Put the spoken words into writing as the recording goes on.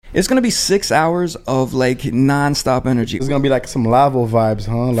It's gonna be 6 hours of like non-stop energy. It's gonna be like some Lavo vibes,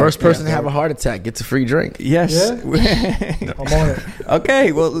 huh? Like, First person to have a heart attack gets a free drink. Yes. Yeah? I'm on it.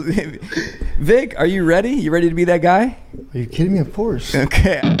 Okay, well, Vic, are you ready? You ready to be that guy? Are you kidding me? Of course.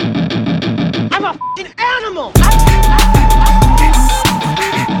 Okay. I'm a f***ing animal!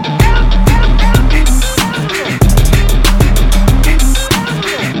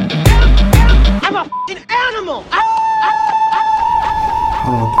 I'm a f***ing animal! I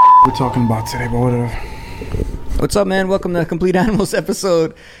don't know what we're talking about today, but whatever. What's up, man? Welcome to Complete Animals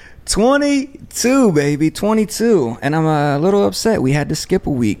episode 22, baby. 22. And I'm a little upset. We had to skip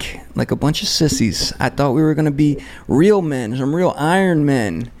a week like a bunch of sissies. I thought we were going to be real men, some real Iron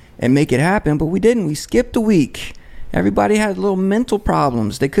Men, and make it happen, but we didn't. We skipped a week. Everybody had little mental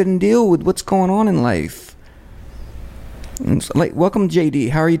problems. They couldn't deal with what's going on in life. And so, like, welcome, JD.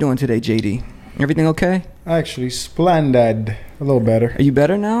 How are you doing today, JD? Everything okay? Actually, splendid. A little better. Are you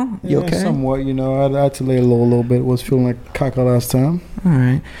better now? You Yeah, okay? somewhat, you know. I had to lay low a little bit. Was feeling like caca last time. All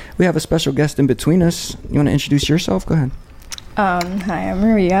right. We have a special guest in between us. You want to introduce yourself? Go ahead. Hi, I'm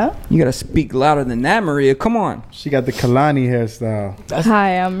Maria. You got to speak louder than that, Maria. Come on. She got the Kalani hairstyle.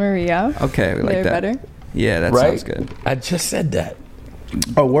 Hi, I'm Maria. Okay, we like They're that. better. Yeah, that Right? sounds good. I just said that.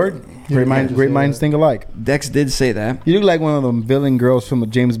 Oh, word? Great minds think alike. Dex did say that. You look like one of them villain girls from a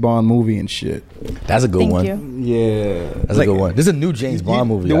James Bond movie and shit. That's a good Thank one. you. Yeah. That's a good one. This is a new James Bond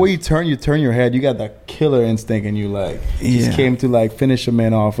movie. The way you turn your head, you got that killer instinct, and you like Yeah. just came to like finish a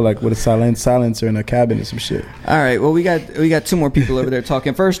man off like with a silencer in a cabin or some shit. All right. Well, we got two more people over there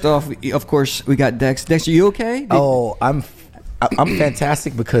talking. First off, of course, we got Dex. Dex, are you okay? Oh, I'm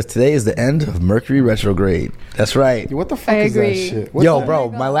fantastic because today is the end of Mercury retrograde. That's right. Yo, what the fuck I is agree. that shit? What's Yo, that?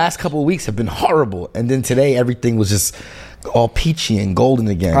 bro, my last couple of weeks have been horrible, and then today everything was just all peachy and golden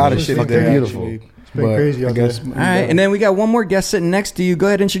again. Out It of was shit fucking there, beautiful. actually. It's been crazy I out guess. there. All right. And then we got one more guest sitting next to you. Go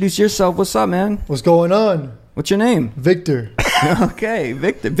ahead and introduce yourself. What's up, man? What's going on? What's your name? Victor. Okay,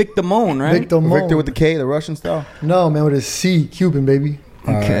 Victor Moan, right? Victor Moan. Victor with the K, the Russian style. No, man, with a C. Cuban, baby.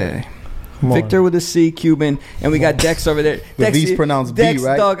 Okay. Come on. Victor with a C, Cuban, and we got Dex over there. The Dex, V's pronounced B, Dex,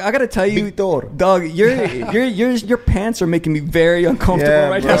 right? dog, I gotta tell you, Victor. dog, your pants are making me very uncomfortable Yeah,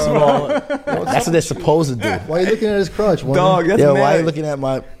 right bro. now. That's what they're supposed to do. Why are you looking at his crotch? Wonder? Dog, that's Yo, mad. why are you looking at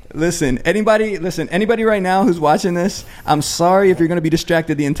my... Listen, anybody right now who's watching this, I'm sorry if you're gonna be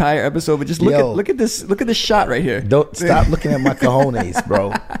distracted the entire episode, but just look Yo. at this shot right here. Don't stop looking at my cojones,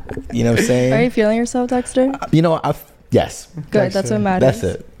 bro. You know what I'm saying? Are you feeling yourself, Dexter? You know, yes. Good, that's what matters.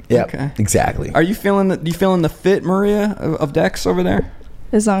 That's it. Yeah, Okay. exactly. Are you feeling the fit, Maria, of Dex over there?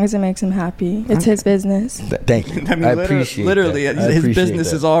 As long as it makes him happy. It's his business. Thank you. I appreciate literally, that. I his appreciate business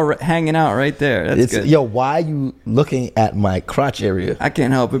that. is all hanging out right there. That's It's, good. yo, why are you looking at my crotch area? I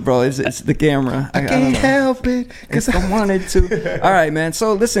can't help it, bro. It's the camera. I don't know. help it. Because I wanted to. All right, man.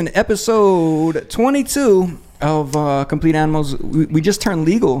 So listen, episode 22 of Complete Animals. We just turned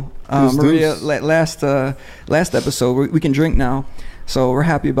legal. Deuce, Maria, deuce. last episode, we can drink now. So we're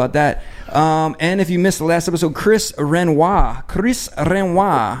happy about that. And if you missed the last episode, Chris Renoir,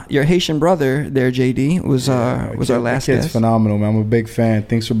 your Haitian brother there, JD, was our last Kid's guest. phenomenal, man. I'm a big fan.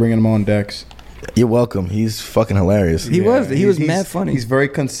 Thanks for bringing him on, Dex. You're welcome. He's fucking hilarious. He was he's- mad funny. He's very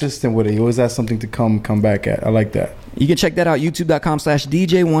consistent with it. He always has something to come back at. I like that. You can check that out,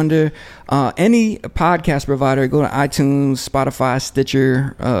 youtube.com/DJ Wonder. Any podcast provider, go to iTunes, Spotify,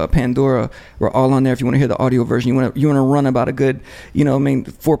 Stitcher, Pandora. We're all on there if you want to hear the audio version. You want to run about a good,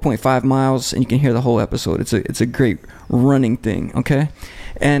 4.5 miles, and you can hear the whole episode. It's a great running thing, okay?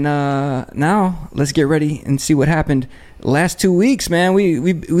 And now let's get ready and see what happened last 2 weeks, man.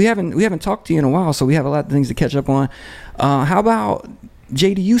 We haven't talked to you in a while, so we have a lot of things to catch up on. How about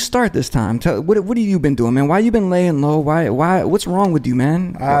JD, you start this time. What have you been doing, man? Why you been laying low? Why? What's wrong with you,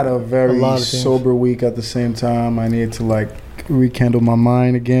 man? I had a very lot of things. sober week at the same time. I needed to rekindle my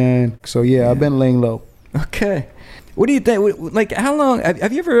mind again. So yeah, I've been laying low. Okay. What do you think? Like, how long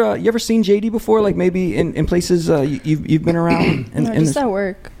have you ever seen JD before? Like maybe in places you've been around? No, just at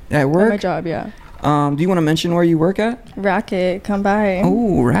work. At At work. my job, yeah. Do you want to mention where you work at? Racket, come by.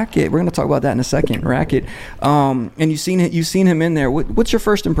 Oh, Racket. We're gonna talk about that in a second. Racket. And you've seen him in there. What's your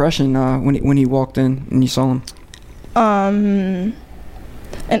first impression when he walked in and you saw him?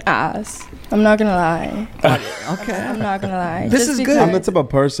 An ass. I'm not gonna lie. Okay. I'm not gonna lie. This Just is good. because- I'm the type of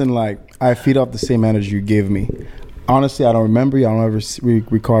person I feed off the same energy you give me. Honestly, I don't remember you. I don't ever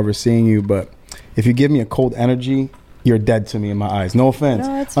recall ever seeing you. But if you give me a cold energy, you're dead to me in my eyes. No offense.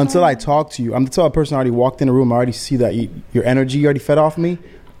 No, it's Until fine. I talk to you, I'm the type of person I already walked in the room. I already see that your energy you already fed off me.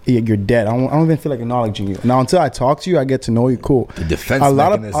 You're dead. I don't even feel like acknowledging you. Now, until I talk to you, I get to know you. Cool. The defense a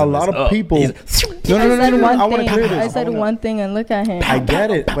lot mechanism of is up. people. He's- No, no, no, I no, said no, no. one I want to thing. clear this. I said one thing and look at him. I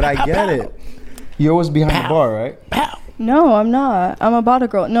get it, but I get it. You're always behind the bar, right? No, I'm not. I'm about a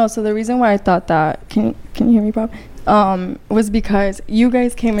girl. No, so the reason why I thought that, can you hear me, Bob? Was because you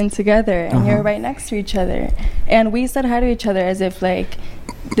guys came in together and you're right next to each other, and we said hi to each other as if like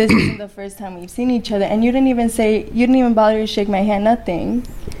this isn't the first time we've seen each other, and you didn't even bother to shake my hand,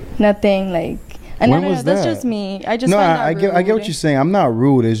 nothing like. And When no, was that's that? just me. I just No, find that I get what rude. you're saying. I'm not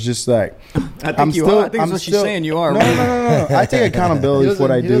rude. It's just like I think you are. I think that's what she's saying. You are. No, no, no, no. I take He accountability for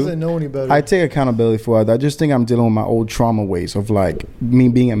what I doesn't, he do. doesn't know any better. I take accountability for it. I just think I'm dealing with my old trauma ways of like me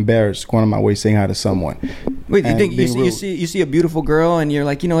being embarrassed going on my way saying hi to someone. Wait, you and think you being see, rude. you see a beautiful girl and you're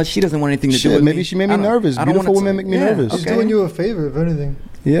like, you know what? She doesn't want anything to do Shit, with maybe me. she made me I don't- nervous. I don't Beautiful wanna women make me yeah, nervous. She's okay. doing you a favor, if anything.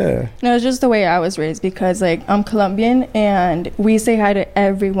 Yeah. No, it's just the way I was raised because like I'm Colombian and we say hi to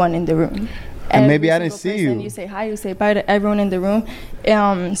everyone in the room. And maybe Every I didn't single see person you. You say hi, you say bye to everyone in the room,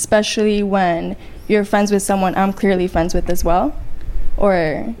 especially when you're friends with someone I'm clearly friends with as well,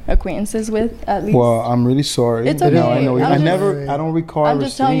 or acquaintances with at least. Well, I'm really sorry. It's Now okay. I know. I'm I don't recall. I'm ever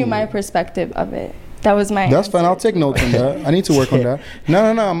just telling you seeing my perspective of it. That was my That's fine. answer I'll take to notes it. on that. I need to work on that. No.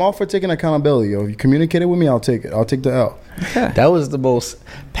 I'm all for taking accountability. Yo, if you communicate it with me, I'll take it. I'll take the L. That was the most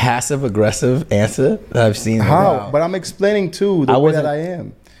passive aggressive answer that I've seen. in a How? while. But I'm explaining too the I way that wasn't- I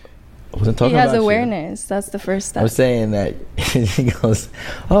am. I wasn't talking He has about you. awareness. That's the first I step. was saying that he goes,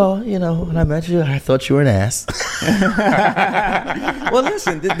 oh, you know, when I met you, I thought you were an ass. Well,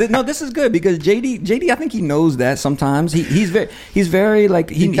 listen, no, this is good because JD, I think he knows that sometimes he's very like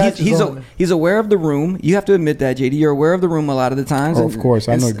he's aware of the room. You have to admit that, JD, you're aware of the room a lot of the times. Oh, of course,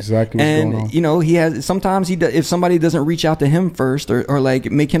 I know exactly what's and, going on. you know, he has sometimes if somebody doesn't reach out to him first or like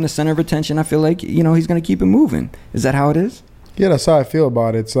make him the center of attention, I feel like you know he's gonna keep it moving. Is that how it is? Yeah, that's how I feel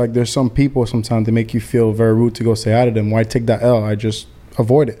about it. It's like there's some people sometimes they make you feel very rude to go say hi to them. Why take that L? I just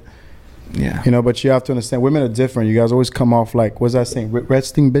avoid it. Yeah. You know, but you have to understand, women are different. You guys always come off like, what's that saying?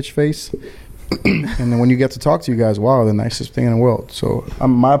 Resting bitch face. And then when you get to talk to you guys, wow, the nicest thing in the world. So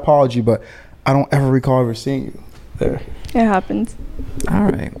my apology, but I don't ever recall ever seeing you there. It happens. All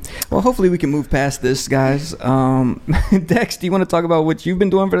right. Well, hopefully we can move past this, guys. Dex, do you want to talk about what you've been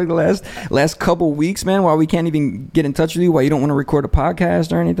doing for like the last couple weeks, man? Why we can't even get in touch with you? Why you don't want to record a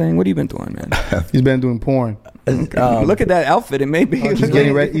podcast or anything? What have you been doing, man? He's been doing porn. Look at that outfit. It may be. He's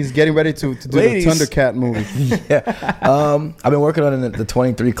getting ready. He's getting ready to do Ladies. the Thundercat movie. Yeah. I've been working on the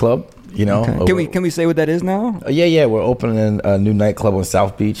 23 Club, you know. Okay. Can we say what that is now? Yeah. We're opening a new nightclub on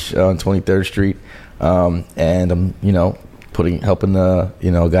South Beach on 23rd Street. And I'm, you know, helping the,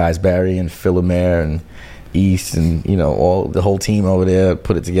 you know, guys, Barry and Philomer and East and, you know, the whole team over there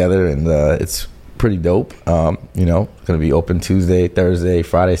put it together. And it's pretty dope. You know, going to be open Tuesday, Thursday,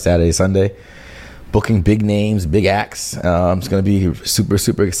 Friday, Saturday, Sunday. Booking big names, big acts. It's going to be super,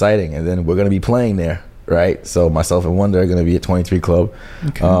 super exciting. And then we're going to be playing there, right? So myself and Wonder are going to be at 23 Club.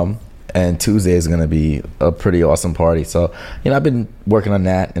 Okay. And Tuesday is going to be a pretty awesome party. So, you know, I've been working on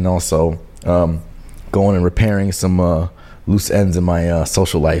that and also going and repairing some loose ends in my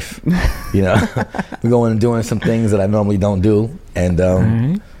social life. You know, we're going and doing some things that I normally don't do.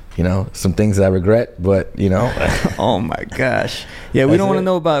 And, you know, some things that I regret, but you know. Oh my gosh! Yeah, we don't want to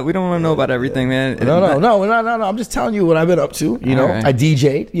know about. We don't want to know about everything, man. No. I'm just telling you what I've been up to. You know, right. I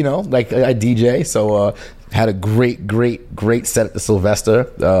DJ'd. You know, like I DJ. So had a great set at the Sylvester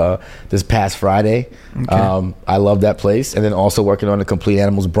this past Friday. Okay. I love that place, and then also working on the Complete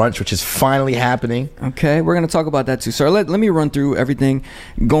Animals Brunch, which is finally happening. Okay, we're gonna talk about that too. So let me run through everything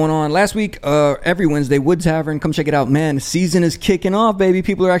going on. Last week, every Wednesday, Wood Tavern, come check it out, man. The season is kicking off, baby.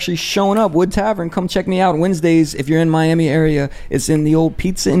 People are actually showing up. Wood Tavern, come check me out. Wednesdays, if you're in Miami area, it's in the old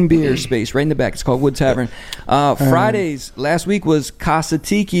pizza and beer space right in the back. It's called Wood Tavern. Fridays, last week was Casa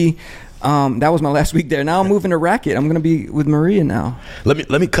Tiki. That was my last week there. Now I'm moving to Racket. I'm gonna be with Maria now. Let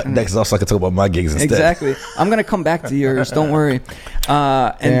me cut next off so I can talk about my gigs instead. Exactly. I'm gonna come back to yours. Don't worry.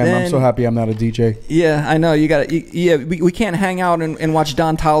 And Damn, then, I'm so happy I'm not a DJ. Yeah, I know. You got. Yeah, we can't hang out and watch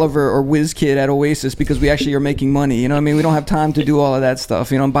Don Tolliver or WizKid at Oasis because we actually are making money. You know what I mean? We don't have time to do all of that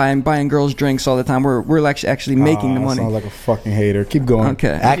stuff. You know, buying girls drinks all the time. We're actually making the money. Sounds like a fucking hater. Keep going.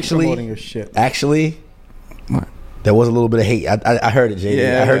 Okay. Keep promoting your shit. Actually, What? there was a little bit of hate. I heard it, JD.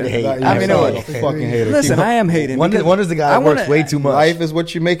 Yeah, I heard the hate. I mean, sound no, like a fucking hater. Listen, I am hating. because Wonder's the guy I that works wanna- way too much. Life is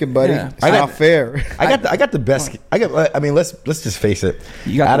what you make it, buddy. Yeah. It's I got- not fair. I got the best. I mean, let's just face it.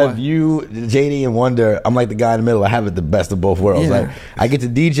 You got Out the of what? you, JD and Wonder, I'm like the guy in the middle. I have it the best of both worlds. Yeah. Like I get to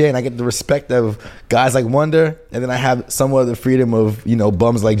DJ and I get the respect of guys like Wonder, and then I have somewhat of the freedom of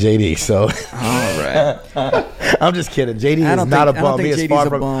bums like JD. So All right. I'm just kidding. JD I is don't not think- a I don't bum. He think is JD's far a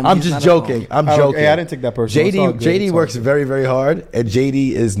from. bum. I'm He's just not a joking. bum. I'm joking. Hey, I didn't take that personal. It's all JD good. It's all works good. very, very hard, and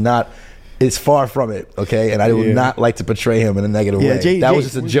JD is not. It's far from it, okay? And I would not like to portray him in a negative Yeah, way. That was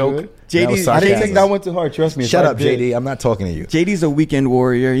just a joke. good. JD That was I didn't sarcasm. take that one too hard. Trust me. Shut If I up, did- JD. I'm not talking to you. JD's a weekend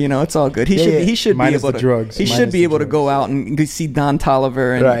warrior, you know. It's all good. He Yeah, should yeah. he should Minus be able the to drugs. He should Minus be the able to go drugs. out and see Don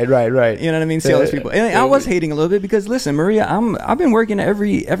Tolliver and Right. You know what I mean? See all these people. And I was hating a little bit because listen, Maria, I've been working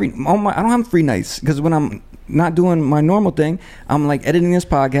every I don't have free nights because when I'm not doing my normal thing, I'm like editing this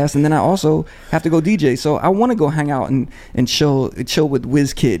podcast and then I also have to go DJ. So I want to go hang out and chill with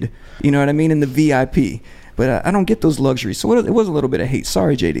WizKid. You know what I mean? In the VIP. But I don't get those luxuries. So it was a little bit of hate.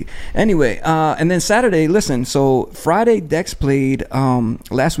 Sorry, JD. Anyway, and then Saturday, listen. So Friday, Dex played,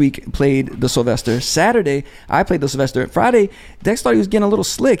 last week played the Sylvester. Saturday, I played the Sylvester. Friday, Dex thought he was getting a little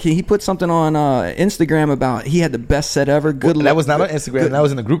slick. He put something on Instagram about he had the best set ever. Good luck. That was not on Instagram. That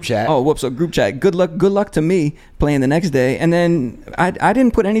was in the group chat. Oh, whoops! So group chat. Good luck to me playing the next day. And then I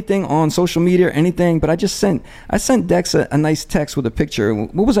didn't put anything on social media or anything, but I sent Dex a nice text with a picture.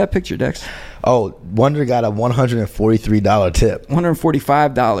 What was that picture, Dex? Oh, Wonder got a $143 tip.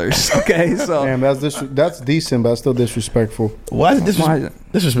 $145. Okay, so Damn, that's decent, but that's still disrespectful. Why is it Why is it?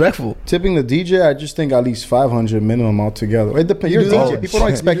 disrespectful? Tipping the DJ, I just think at least 500 minimum altogether. It depends. You're a do DJ. that? People don't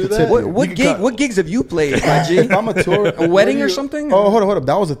You expect do to that? tip. what gigs have you played, my G? If I'm a tour, A wedding or something? Oh, hold up.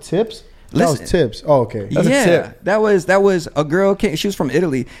 That was a tips. That was Listen. tips. Oh, okay. That's a yeah, tip. that was a girl. She was from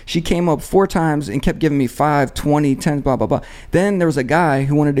Italy. She came up 4 times and kept giving me 5, 20, 10, blah blah blah. Then there was a guy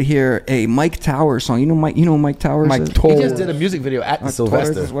who wanted to hear a Mike Towers song. You know Mike Towers. Mike is? He Towers. just did a music video at the Mike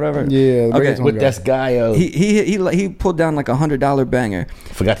Sylvester Towers is whatever. Yeah, the Okay. reggaeton with guy. this guy. He pulled down like $100 banger,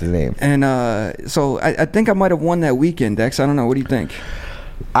 Forgot his name. and so I think I might have won that weekend, Dex. I don't know. What do you think?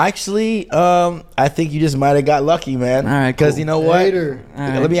 Actually, I think you just might have got lucky, man. All right, because cool. you know what? Hater. All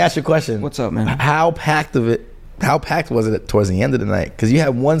right. Let me ask you a question. What's up, man? How packed was it towards the end of the night? Because you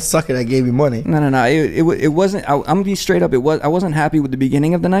had one sucker that gave you money. No. It wasn't. I'm gonna be straight up. I wasn't happy with the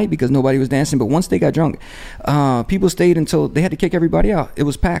beginning of the night because nobody was dancing. But once they got drunk, people stayed until they had to kick everybody out. It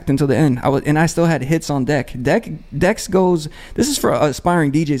was packed until the end. I still had hits on deck. Dex goes. This is for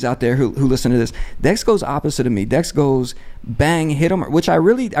aspiring DJs out there who listen to this. Dex goes opposite of me. Dex goes bang, hit him, which I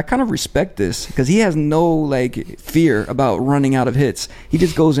kind of respect this because he has no like fear about running out of hits. He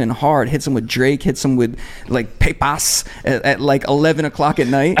just goes in hard, hits him with Drake, hits him with like Pepas at like 11 o'clock at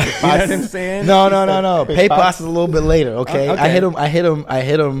night. You know what I'm saying? No. Paypass is a little bit later. Okay, Okay. I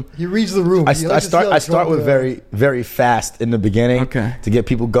hit him. He reads the room. I He likes to see how start with drunk very fast in the beginning, Okay. to get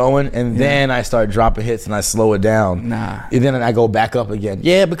people going, and then I start dropping hits and I slow it down. Nah. And then I go back up again.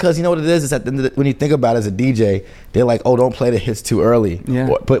 Yeah, because you know what it is at the end of when you think about it as a DJ, they're like, oh, don't play the hits too early. Yeah.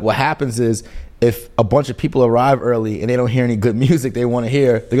 But what happens is if a bunch of people arrive early and they don't hear any good music they want to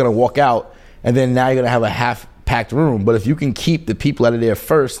hear, they're gonna walk out, and then now you're gonna have a half packed room. But if you can keep the people out of there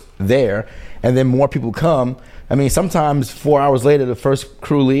first there, and then more people come, I mean, sometimes 4 hours later the first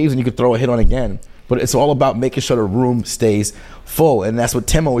crew leaves and you could throw a hit on again. But it's all about making sure the room stays full, and that's what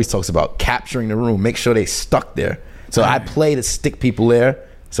Tim always talks about: capturing the room, make sure they stuck there. So I play to stick people there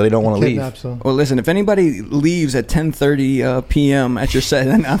so they don't want to leave. Kidnaps him. Well, listen, if anybody leaves at 10:30 p.m. at your set,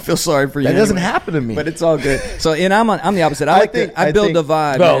 then I feel sorry for you. That doesn't anyway. happen to me. But it's all good. So, and I'm the opposite. I I think- build I the think-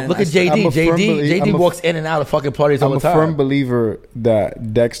 vibe. Bro, man. look at I- JD. I'm a firm JD I'm a- walks in and out of fucking parties all I'm the a time. firm believer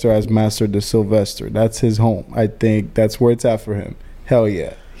that Dexter has mastered the Sylvester. That's his home. I think that's where it's at for him. Hell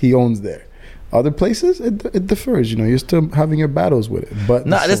yeah, he owns there. Other places, it differs. You know, you're still having your battles with it. But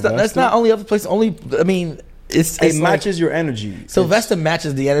No, the that's not Sylvester, only other places. I mean, it's It like- matches your energy. Sylvester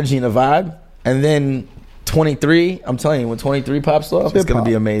matches the energy and the vibe, and then 23. I'm telling you, when 23 pops off, it's gonna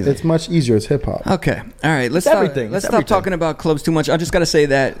be amazing. It's much easier. It's hip hop. Okay. All right. Let's It's stop, everything. Let's It's stop everything. talking about clubs too much. I just got to say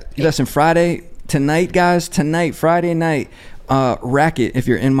that, listen, tonight, guys, Friday night, Racket, if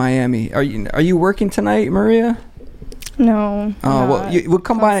you're in Miami. Are you working tonight, Maria? No. Oh, well, we'll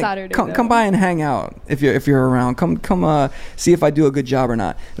come On by. Saturday, Come though. by and hang out if you're around. Come see if I do a good job or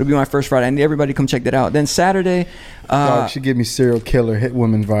not. It'll be my first Friday. I need everybody to come check that out. Then Saturday. Dog, she give me serial killer hit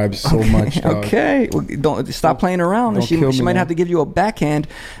women vibes so much. Dog. Okay, well, don't stop playing around. Don't She kill me might now. have to give you a backhand.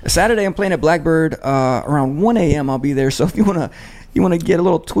 Saturday, I'm playing at Blackbird around 1 a.m. I'll be there. So if you wanna get a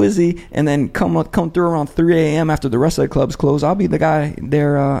little twizzy and then come through around 3 a.m. after the rest of the clubs close, I'll be the guy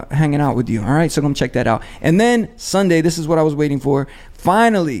there hanging out with you. All right, so come check that out. And then Sunday, this is what I was waiting for.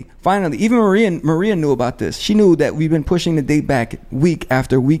 Finally, even Maria knew about this. She knew that we've been pushing the date back week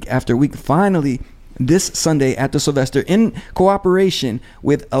after week after week. Finally, this Sunday at the Sylvester, in cooperation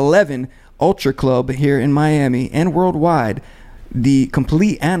with 11 Ultra Club here in Miami and worldwide, the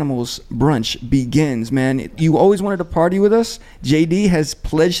Complete Animals brunch begins, man. You always wanted to party with us. JD has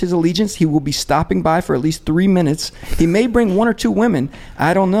pledged his allegiance. He will be stopping by for at least 3 minutes. He may bring 1 or 2 women.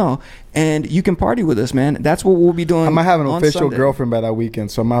 I don't know. and you can party with us, man. That's what we'll be doing. I might have an on official Sunday. girlfriend by that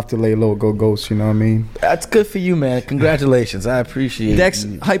weekend, so I'm gonna have to lay low, go ghost. You know what I mean? That's good for you, man. Congratulations. I appreciate Dex,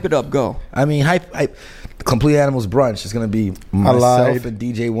 you. hype it up. Go. I mean, hype. Complete Animals Brunch is going to be myself lied. and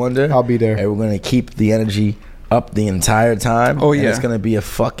DJ Wonder. I'll be there. And we're going to keep the energy up the entire time. Oh, And yeah. it's going to be a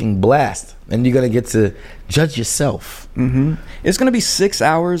fucking blast. And you're going to get to judge yourself. It's gonna be 6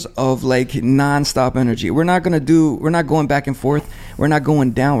 hours of like nonstop energy. We're not going back and forth. We're not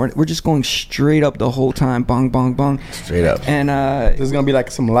going down. We're just going straight up the whole time. Bong, bong, bong. Straight up. And There's gonna be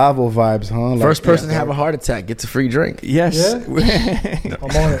like some lava vibes, huh? Like, First person to have a heart attack gets a free drink. yes. I'm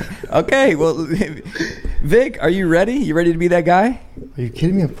on it. Okay. Well, Vic, are you ready? You ready to be that guy? Are you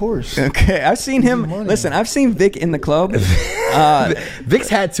kidding me? Of course. Okay. I've seen him. money. Listen, I've seen Vic in the club. Vic's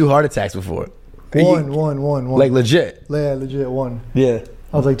had 2 heart attacks before. One. Like legit. Yeah, legit one. Yeah.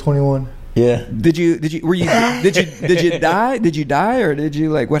 I was like 21. Yeah. Did you die? Did you die or did you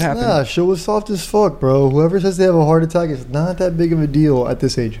like what happened? Nah, shit was soft as fuck, bro. Whoever says they have a heart attack is not that big of a deal at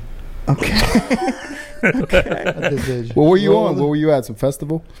this age. Okay. At this age. What were you on? Where were you at? Some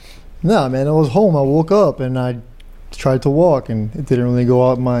festival? Nah, man, I was home. I woke up and I tried to walk, and it didn't really go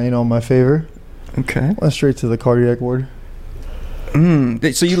out my favor. Okay. Went straight to the cardiac ward.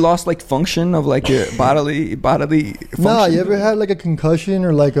 So you lost like function of like your bodily function? Nah, you ever had like a concussion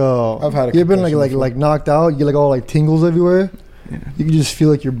or like a? I've had a You ever been concussion like before. knocked out? You get like all like tingles everywhere. Yeah. You can just feel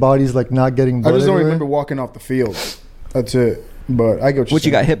like your body's like not getting blood I just don't everywhere. remember walking off the field. That's it. But I get What you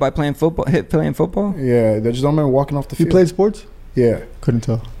saying. got hit by playing football? Playing football? Yeah, I just don't remember walking off the You field. played sports? Yeah, Couldn't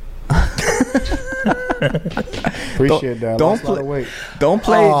tell. appreciate that. I don't lost a lot play- of weight. Don't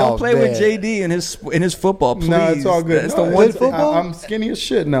Oh, play with man. JD and his football, please. No, it's all good. That's No, the it's- one Played football? I'm skinny as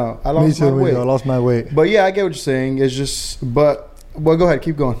shit now. I Me lost my too. weight. I lost my weight. But yeah, I get what you're saying. It's just, but well, go ahead,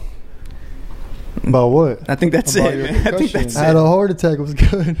 keep going. About what? I think that's About it, your man. I think concussion. that's I had it. a heart attack. It was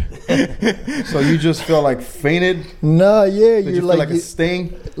good. So you just felt like fainted? Nah, yeah, Did you're you feel like like a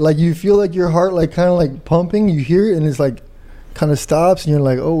sting? like you feel like your heart like kind of like pumping. You hear it and it's like kind of stops, and you're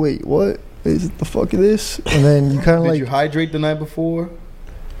like, oh wait, what is it? The fuck is this? And then you kind of Did like you hydrate the night before?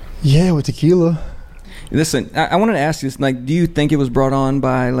 yeah, with tequila. Listen, I wanted to ask you this. Like, do you think it was brought on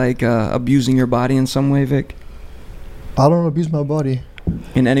by like abusing your body in some way, Vic? I don't abuse my body.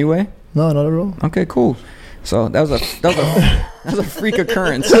 In any way? No, not at all. Okay, cool. So that was a freak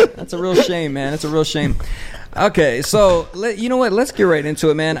occurrence. That's a real shame, man. It's a real shame. Okay, so you know what? Let's get right into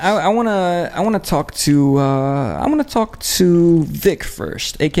it, man. I wanna talk to Vic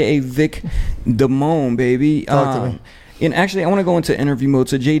first, aka Vic Damone, baby. Talk to me. And actually, I want to go into interview mode.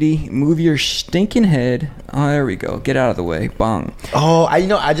 So JD, move your stinking head. Oh, there we go. Get out of the way. Bong. Oh,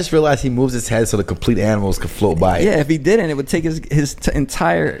 I just realized he moves his head so the complete animals could float by. Yeah, if he didn't, it would take his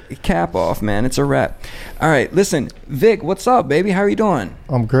entire cap off, man. It's a wrap. All right, listen, Vic, what's up, baby? How are you doing?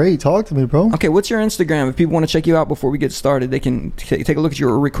 I'm great. Talk to me, bro. Okay, what's your Instagram? If people want to check you out before we get started, they can take a look at you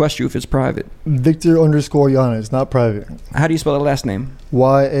or request you if it's private. Victor_Yanes, not private. How do you spell the last name?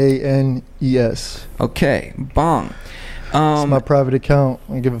 YANES. Okay, Bong. It's my private account.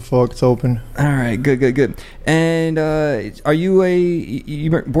 I don't give a fuck. It's open. All right, good. And are you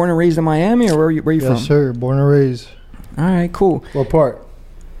you were born and raised in Miami, or where are you Yes, from? sir. Born and raised. All right, cool. What part?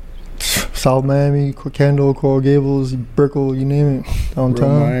 South Miami, Kendall, Coral Gables, Brickell, you name it. Real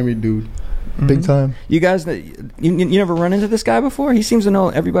Downtown. Miami dude. Big time. You guys, you never run into this guy before? He seems to know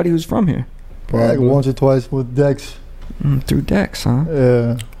everybody who's from here. Like Probably. once or twice with Dex. Through Dex, huh?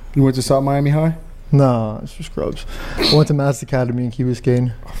 Yeah. You went to South Miami High? Nah, it's just scrubs. I went to Mass Academy in Key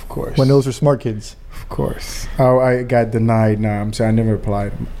Biscayne Of course. when those were smart kids. Of course. Oh, I got denied. Nah, I'm saying I never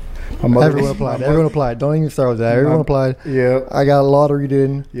applied. My mother- Everyone applied. my Everyone mother- applied. Don't even start with that. Everyone My- applied. Yep. I got lotteried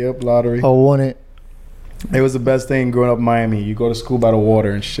in. Yep. Lottery. I won it. It was the best thing growing up in Miami. You go to school by the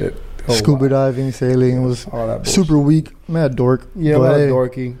water and shit. Oh, Scuba wow. diving, sailing. It was All that bullshit. super weak. Mad dork. Yeah, a but lot hey, of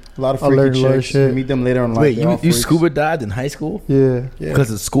dorky. A lot of I learned freaky a lot of chicks. shit. You meet them later in life. Wait, they're all you freaks. scuba dived in high school? Yeah. Yeah. Because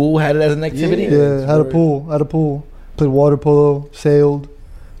the school had it as an activity? Yeah, had a very- pool. Played water polo, sailed.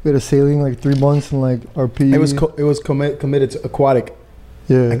 We had a sailing like 3 months in like our PE. It was committed to aquatic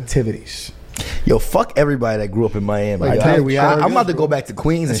yeah. activities. Yo, fuck everybody that grew up in Miami. Like, Yo, hey, I'm about to go back to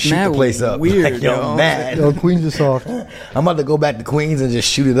Queens and It's shoot the mad place up. weird, Like, yo, yo. mad. Yo, Queens is soft. I'm about to go back to Queens and just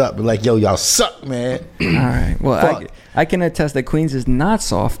shoot it up. Be like, yo, y'all suck, man. All right. Well, Fuck. I can attest that Queens is not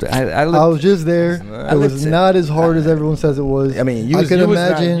soft. I I was just there. I It was lived- not as hard as everyone says it was. I mean, you I was, can you was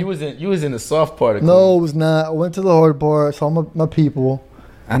imagine. not, you was in the soft part of No, it Queens. was not. I went to the hard part. Saw my people.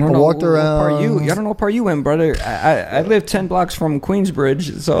 I don't I know. walked what part you? around. I don't know what part you in, brother. I live 10 blocks from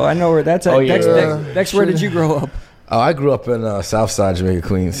Queensbridge, so I know where that's at. Oh, yeah. Dex, where did you grow up? Oh, I grew up in Southside Jamaica,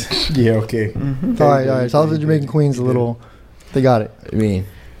 Queens. Yeah, okay. All right. South of Jamaican Queens, a little. They got it. I mean,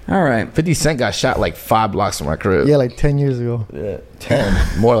 All right. 50 Cent got shot like 5 blocks from my crib. Yeah, like 10 years ago. Yeah,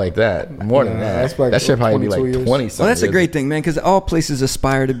 10. More like that. More than that. that's like that should probably be 22 like years. 20 something. Well, that's a great thing, man, because all places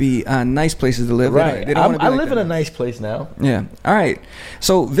aspire to be nice places to live. Right. They don't wanna be I like live that. in a nice place now. Yeah. All right.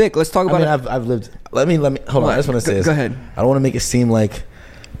 So, Vic, let's talk I about mean, I've lived. Let me. Hold on. I just want to say this. Go ahead. I don't want to make it seem like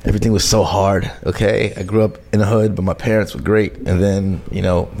everything was so hard. Okay, I grew up in the hood, but my parents were great, and then they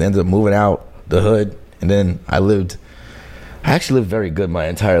ended up moving out the hood, and then I actually lived very good my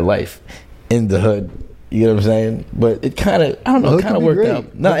entire life in the hood. You know what I'm saying? But it kind of, I don't know, Hood kind of can be worked great.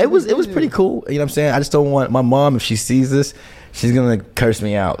 out. No, Hood it can was be great, pretty cool. You know what I'm saying? I just don't want my mom, if she sees this, she's gonna curse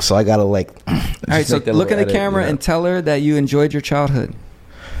me out. So I gotta All right, so look in the camera and tell her that you enjoyed your childhood.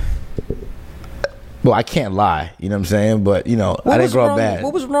 Well, I can't lie. You know what I'm saying? But I What didn't was grow wrong- up bad.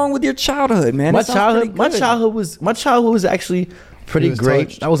 What was wrong with your childhood, man? My It sounds pretty childhood good. my childhood was actually pretty He was great.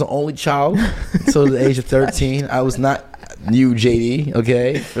 touched. I was an only child until the age of 13. I was not you, JD.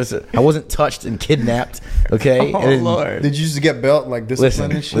 Okay, I wasn't touched and kidnapped. Okay, Oh, and then Lord. Did you just get belt like discipline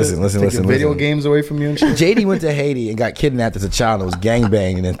Listen, and shit? listen, Taking video listen. games away from you and shit. JD went to Haiti and got kidnapped as a child and was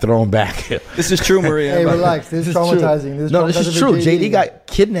gangbanged and then thrown back. This is true, Maria. Hey, relax. This is True. traumatizing. No, this is true. JD got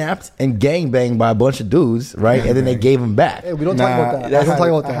kidnapped and gangbanged by a bunch of dudes, right? And then they gave him back. Hey, we don't Nah, talk about that. I We don't had talk it-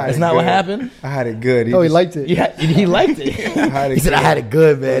 about I that. had That's it not what good. happened. I had it good. Oh, he just- liked it. Yeah, he liked it. had it He said, good. "I had it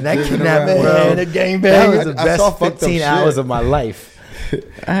good, man. That Driven kidnapping, around, man, bro. the gangbang was the I saw best fucked up 15 shit. hours of my life."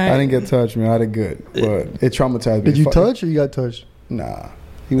 I didn't get touched, man. I had it good, but it traumatized me. Did you Fuck- touch or you got touched? Nah,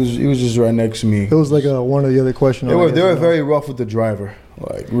 he was just right next to me. It was like one of the other questions. They were very rough with the driver,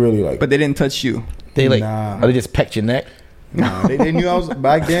 like really like. But they didn't touch you. They Nah. they just pecked your neck. Nah, they knew I was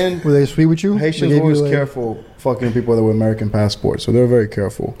back then. Were they sweet with you? They Haitians gave you, always like- careful fucking people that with American passports, so they're very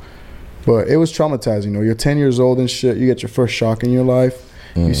careful. But it was traumatizing. You're 10 years old and shit. You get your first shock in your life.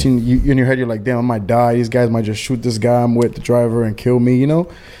 You in your head, you're like, damn, I might die. These guys might just shoot this guy I'm with, the driver, and kill me.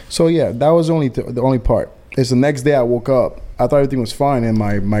 So yeah, that was the only part. It's the next day I woke up. I thought everything was fine, and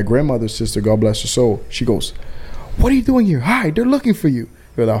my grandmother's sister, God bless her soul, she goes, "What are you doing here? Hi, they're looking for you."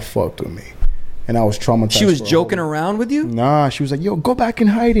 Yo, that fucked with me, and I was traumatized. She was for a joking whole- around with you? Nah, she was like, "Yo, go back in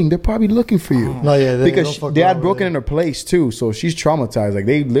hiding. They're probably looking for you." No, yeah, they Because don't fuck they around had with broken it. in her place too, so she's traumatized. Like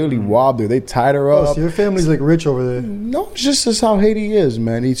they literally robbed her. They tied her Oh, up. so your family's like rich over there. No, it's just how Haiti is,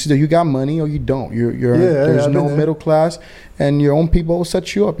 man. It's either you got money or you don't. Yeah, There's I've no been there. middle class, and your own people will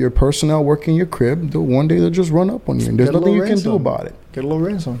set you up. Your personnel work in your crib. One day they'll just run up on you, and there's Get a nothing you little can do ransom. about it. Get a little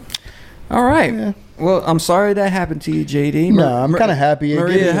ransom. All right. Yeah. Well, I'm sorry that happened to you, JD. Nah, I'm kind of happy. It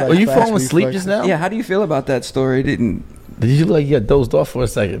Maria, gave me, like, Were you fast falling asleep reflexes. just now? Yeah, how do you feel about that story? Did you look like you got dozed off for a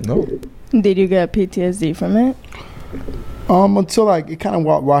second? No. Did you get PTSD from it? Until like it kind of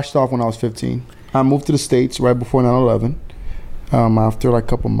washed off when I was 15. I moved to the States right before 9/11. After like a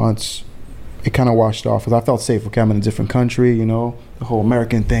couple months, it kind of washed off because I felt safe. Okay, I'm in a different country, the whole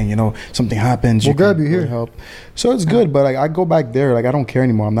American thing. Something happens, We'll grab can you here. help. So it's good, but like I go back there, like I don't care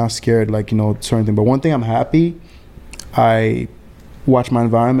anymore. I'm not scared, like certain thing. But one thing I'm happy, I watch my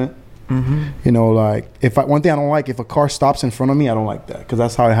environment. Like one thing I don't like, if a car stops in front of me, I don't like that because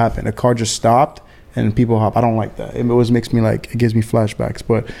that's how it happened. A car just stopped and people hop. I don't like that. It always makes me it gives me flashbacks.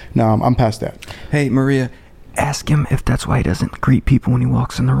 But no, I'm past that. Hey, Maria, ask him if that's why he doesn't greet people when he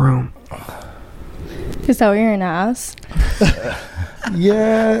walks in the room. Is that what you're an ass?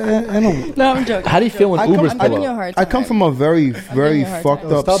 Yeah, and No, I'm joking. How do you feel when I come- Ubers I'm pull giving you a up? hard I time. come from a very, very you a hard fucked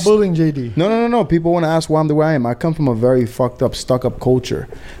time. up. Stop bullying JD. No. People want to ask why I'm the way I am. I come from a very fucked up, stuck up culture.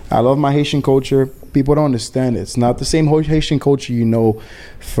 I love my Haitian culture. People don't understand it. It's not the same Haitian culture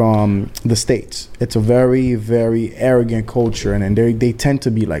from the States. It's a very, very arrogant culture, and they tend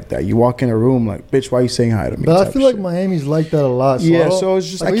to be like that. You walk in a room like, bitch, why are you saying hi to me? But I type feel like shit. Miami's like that a lot. So Yeah, I don't- so it's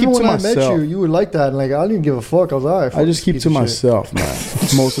just- I even keep to when I myself. met you, you were like that. And like I didn't give a fuck. I was alright. I just keep to myself,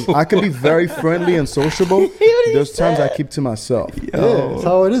 man. I can be very friendly and sociable. There's times I keep to myself. Yeah, that's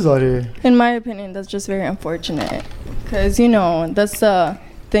how it is out here. In my opinion, that's just very unfortunate. Because, that's the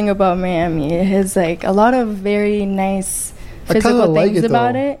thing about Miami. It has, like, a lot of very nice I kinda physical like things it,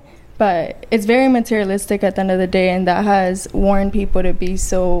 about though. it. But it's very materialistic at the end of the day. And that has warned people to be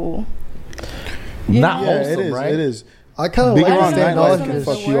so... Not Yeah, wholesome, it is. right? It is. I kind of Being like around the nightlife wholesome can is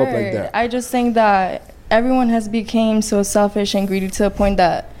fuck the you up like word. that. I just think that everyone has become so selfish and greedy to the point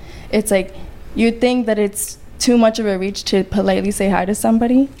that it's like you think that it's too much of a reach to politely say hi to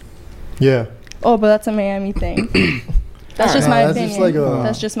somebody. Yeah. Oh, but that's a Miami thing. That's just Nah, my that's opinion. just like a-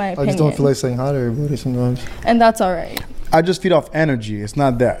 That's just my I opinion. just don't feel like saying hi to everybody sometimes. And that's all right. I just feed off energy. It's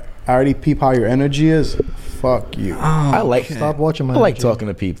not that. I already peep how your energy is. Fuck you. I like Stop watching my I like energy. talking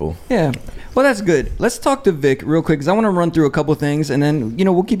to people. Yeah. Well, that's good. Let's talk to Vic real quick because I want to run through a couple things, and then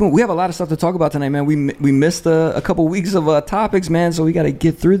we'll keep. We have a lot of stuff to talk about tonight, man. We missed a couple weeks of topics, man, so we got to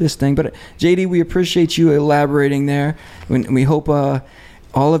get through this thing. But JD, we appreciate you elaborating there. We hope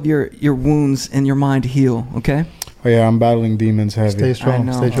all of your wounds in your mind heal. Okay. Oh yeah, I'm battling demons heavy. Stay strong. I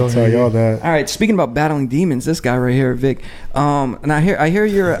know. Stay I'll strong. tell y'all that. All right. Speaking about battling demons, this guy right here, Vic. And I hear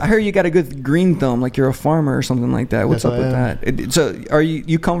you got a good green thumb, like you're a farmer or something like that. What's Yes, up I with am. that? So, are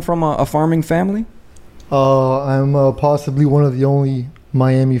you come from a farming family? I'm possibly one of the only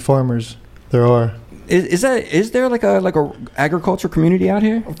Miami farmers there are. Is there like a agriculture community out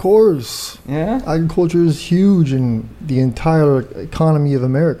here? Of course, Yeah. agriculture is huge in the entire economy of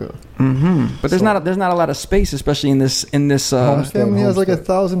America. Mm-hmm. But there's not a lot of space, especially in this. My family has like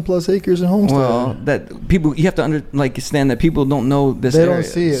 1,000+ acres in Homestead. Well, that people you have to understand that people don't know this. They area. don't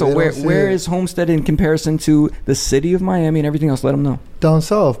see it. So They where don't see where it. is Homestead in comparison to the city of Miami and everything else? Let them know. Down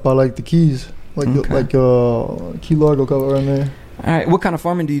south by like the Keys, Okay. Key Largo cover around there. All right. What kind of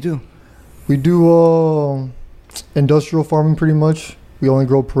farming do you do? We do industrial farming pretty much. We only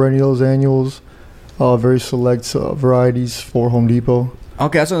grow perennials, annuals, very select varieties for Home Depot.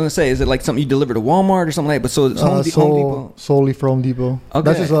 Okay, that's what I was gonna say. Is it like something you deliver to Walmart or something like that? But so it's Home Depot. Solely for Home Depot. Okay.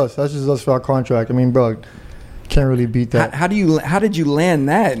 That's just us. That's just us for our contract. I mean, bro, can't really beat that. How did you land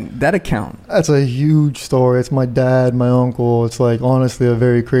that account? That's a huge story. It's my dad, my uncle. It's like honestly a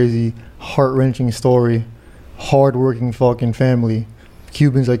very crazy, heart-wrenching story. Hard-working fucking family.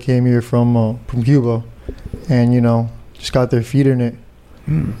 Cubans that came here from Cuba, and just got their feet in it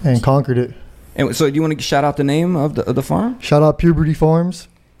and conquered it. And so, do you want to shout out the name of the farm? Shout out Pure Beauty Farms.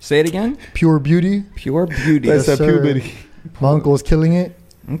 Say it again. Pure Beauty. Pure Beauty. That's Yes, that sir. puberty. My uncle is killing it.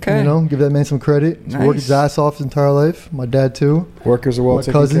 Okay. Give that man some credit. He's worked his Nice. ass off his entire life. My dad too. Workers are well My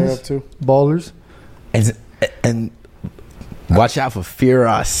taken care cousins. of too. Ballers. And watch out for Fear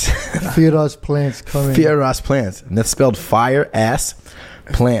Us. Feed us plants coming. Fear Us plants. And that's spelled fire ass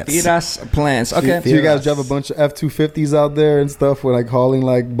plants. Feed us plants. Okay. So you guys drive a bunch of F-250s out there and stuff. We're like hauling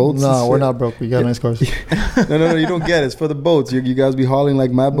like boats. and No, we're shit? not broke. We got nice cars. No, you don't get it. It's for the boats. You guys be hauling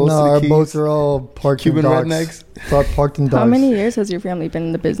like my boats. No, to the our Keys? boats are all parked Cuban in docks. rednecks. Parked in docks. How many years has your family been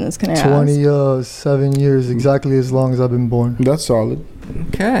in the business? Can I ask? 27 years, exactly as long as I've been born. That's solid.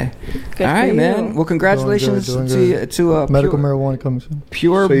 Okay. Good All for right, you. man. Well, congratulations Doing to Medical pure, marijuana comes in.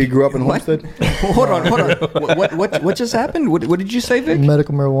 pure. So you grew up in What? Homestead? Hold on. What just happened? What did you say, Vic?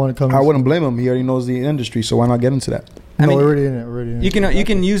 Medical marijuana comes I wouldn't blame him. He already knows the industry, so why not get into that? I No, mean, we're already in it. We're already in it. You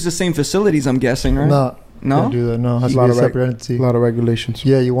can use the same facilities, I'm guessing, right? No, No? can't do that. No, has A to lot be a of reg- separate entity. A lot of regulations.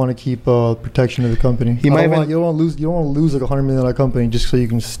 Yeah, you want to keep protection of the company. He might even- you don't want to lose. You don't want to lose like $100 million company just so you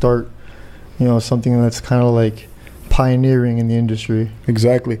can start, something that's kind of like pioneering in the industry.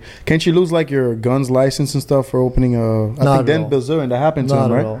 Exactly. Can't you lose like your guns license and stuff for opening a? I Not think at Dan all. Bilzerian, that happened to Not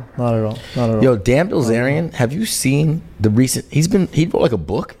him, at right? all. Not at all. Not at all. Yo, Dan Bilzerian, have you seen the recent? He wrote like a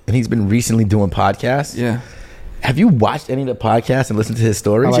book, and he's been recently doing podcasts. Yeah. Have you watched any of the podcasts and listened to his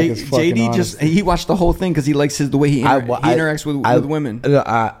story? I like his fucking JD he watched the whole thing because he likes the way he interacts with women.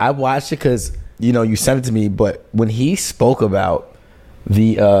 I watched it because you sent it to me, but when he spoke about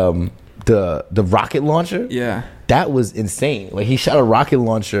the rocket launcher, Yeah. that was insane. Like he shot a rocket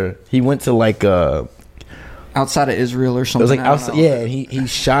launcher. He went to like Outside of Israel or it something. was like I don't outside, know. yeah. And he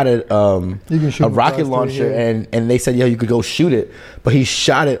shot it You can shoot a from rocket Class 3 launcher, here. and they said you could go shoot it, but he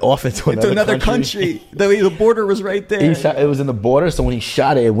shot it off into Another country. The border was right there. It was in the border, so when he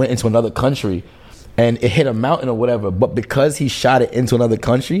shot it, it went into another country, and it hit a mountain or whatever. But because he shot it into another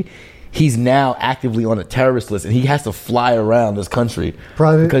country, he's now actively on a terrorist list, and he has to fly around this country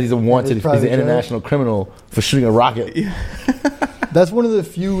Private? because he's a wanted. Private He's an jet? international criminal for shooting a rocket. That's one of the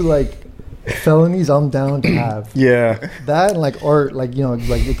few felonies I'm down to have. Yeah. That and like art, like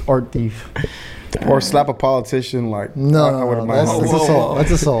art thief. Or slap a politician like. No, wouldn't that's, mind. that's assault.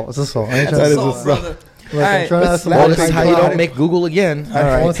 That's assault. That's assault. I ain't trying That to is Assault, assault. brother. Look, I'm Alright, trying to have some Well, high this is how you clout. don't make Google again.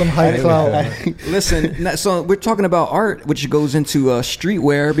 I want some high clout. Listen, so we're talking about art, which goes into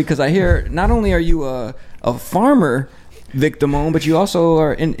streetwear, because I hear not only are you a farmer, Vic Damone, but you also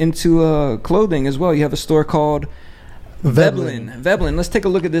are into clothing as well. You have a store called Veblen. Veblen. Let's take a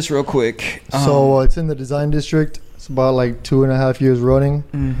look at this real quick. So it's in the design district. It's about 2.5 years running.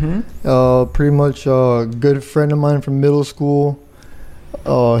 Mm-hmm. Pretty much a good friend of mine from middle school,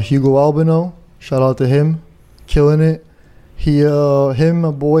 Hugo Albino. Shout out to him, killing it. Him,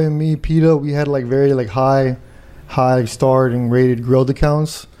 a boy, and me, Peter. We had very high starred and rated grilled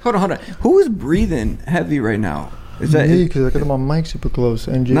accounts. Hold on. Who's breathing heavy right now? Is that Me, because I got my mic super close.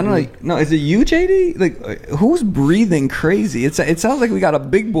 And no? Is it you, JD? Who's breathing crazy? It sounds like we got a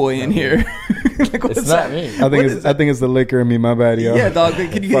big boy in here. Like, what's It's not that? me. I think it's the liquor in me. My bad, yo. Yeah, dog.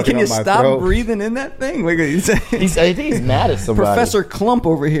 Can you Fucking up my stop throat. breathing in that thing? Like, you say- I think he's mad at somebody. Professor Clump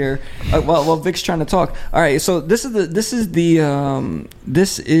over here, while Vic's trying to talk. All right, so this is the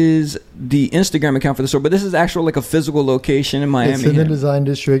Instagram account for the store, but this is actual like a physical location in Miami. It's in the here. design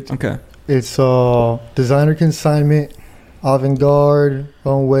district. Okay. It's designer consignment, avant-garde,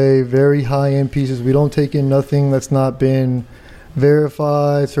 runway, very high-end pieces. We don't take in nothing that's not been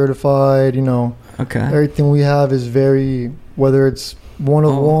verified, certified. You know, Okay. everything we have is very, whether it's one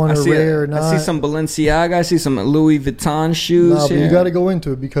of one I or see rare or not. I see some Balenciaga. I see some Louis Vuitton shoes. Nah, but here. you got to go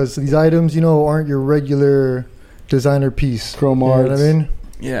into it because these items, you know, aren't your regular designer piece. Chrome You know what I arts. mean?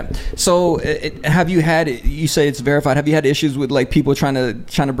 Yeah. So, have you had? You say it's verified. Have you had issues with like people trying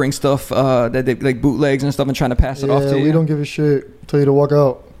to bring stuff that they like bootlegs and stuff and trying to pass it off to you? We don't give a shit. Tell you to walk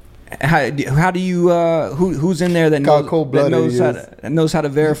out. How do you? Who's in there that How knows, cold-blooded he that knows how to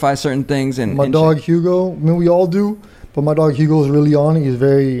verify certain things? And My and dog Hugo, I mean, we all do, but my dog Hugo is really on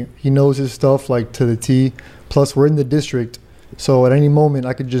it. He knows his stuff like to the T. Plus, we're in the district, so at any moment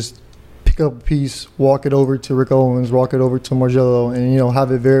I could just pick up a piece, walk it over to Rick Owens, walk it over to Margello, and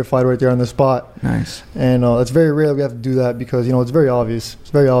have it verified right there on the spot. Nice. And it's very rare that we have to do that because it's very obvious. It's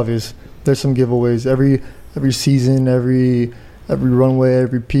very obvious. There's some giveaways every season, every runway,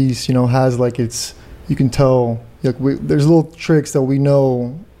 every piece has like it's. You can tell. Like there's little tricks that we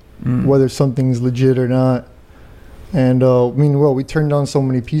know whether something's legit or not. And we turned down so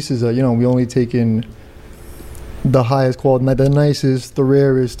many pieces that we only take in the highest quality, the nicest, the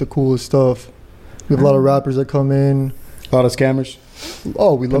rarest, the coolest stuff. We have a lot of rappers that come in. A lot of scammers.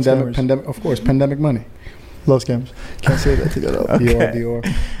 Oh, we love scammers. Pandemic, of course, pandemic money. Love scams. Can't say that. Take that out. Dior.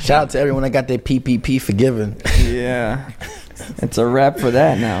 Shout out to everyone that got their PPP forgiven. Yeah. It's a wrap for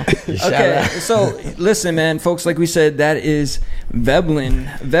that now. Shout Okay, out. so listen, man, folks. Like we said, that is Veblen.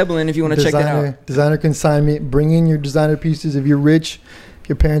 Veblen, if you want to check it out. Designer consignment. Bring in your designer pieces. If you're rich,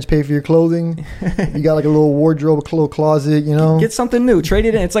 your parents pay for your clothing. You got like a little wardrobe, a little closet. Get something new. Trade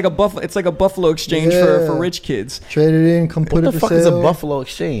it in. It's like a Buffalo exchange for Yeah. rich kids. Trade it in. Come put What it the for fuck is a sale. Buffalo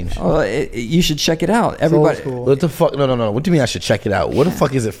Exchange? You should check it out. It's old Everybody. school. What the fuck? No. What do you mean I should check it out? What the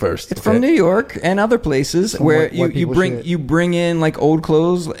fuck is it first? It's from New York and other places Some where white you people bring shit. you bring in like old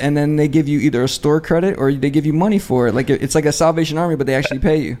clothes and then they give you either a store credit or they give you money for it. Like it's like a Salvation Army, but they actually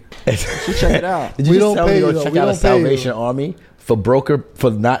pay you. You should check it out. Did you We just don't tell me pay to you, go though. check We out a don't pay you. Salvation Army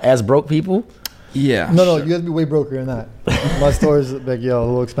for not as broke people? Yeah. No, you guys be way broker than that. My store is like a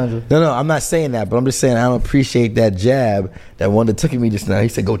little expensive. No, I'm not saying that, but I'm just saying I don't appreciate that jab that one that took me just now. He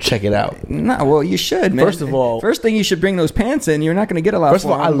said, "Go check it out." No, well, you should, man. First of all- first thing you should bring those pants in. You're not going to get a lot. First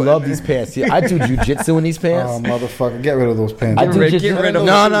of all, for I them, but- love these pants. Yeah, I do jujitsu in these Oh, pants. motherfucker. Get rid of those pants. I do rid- jiu- get rid of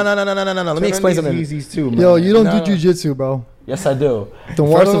no. those. Let me explain something. Yeezys too, man. Yo, you don't No, do jujitsu, bro. Yes, I do. Then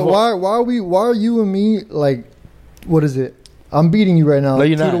why First of all, why are you and me like, what is it? I'm beating you right now. No,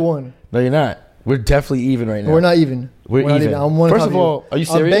 you're 2-1. no, you're not. We're definitely even right now. We're not even. We're not even. I'm one First top of all, are you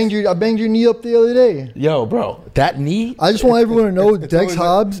I serious? banged your knee up the other day. Yo, bro, that knee. I just want everyone to know It's Dex always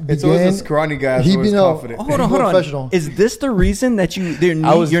Hobbs It's always began. the scrawny guys he who is been out- confident. Oh, hold on. Professional. Is this the reason that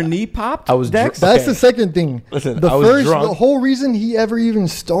your knee popped? I was Dex? dr- That's Okay. the second thing. Listen, the I was drunk. the whole reason he ever even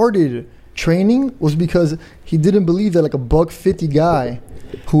started training was because he didn't believe that like a $150 guy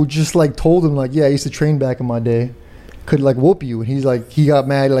who just like told him like, yeah, I used to train back in my day, could like whoop you. And he's like, he got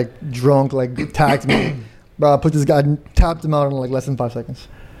mad, like drunk, like attacked me. Bro, I put this guy, tapped him out in like less than 5 seconds.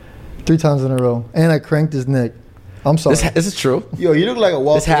 3 times in a row. And I cranked his neck. I'm sorry. This is true. Yo, you look like a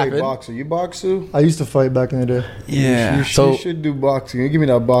welterweight happened. boxer. You box too? I used to fight back in the day. Yeah. You So- should do boxing. You give me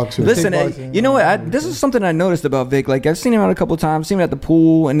that boxer. Listen, Kickboxing. you know what? This is something I noticed about Vic. Like I've seen him out a couple times. Seen him at the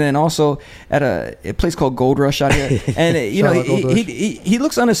pool, and then also at a place called Gold Rush out here. And you know, Shout out Gold Rush. he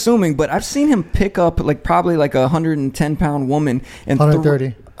looks unassuming, but I've seen him pick up like probably like a 110-pound woman and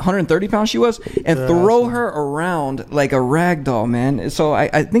 130. 130 pounds she was, and Yeah, throw her around like a rag doll, man. So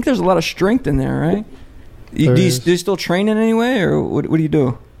I think there's a lot of strength in there, right? Do There you is. still train in any way, or what do you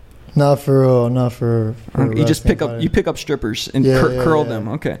do? Not for You just wrestling pick fighting. up strippers and Yeah, curl yeah. them.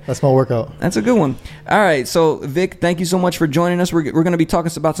 Okay. That's my workout. That's a good one. All right, so Vic, thank you so much for joining us. We're going to be talking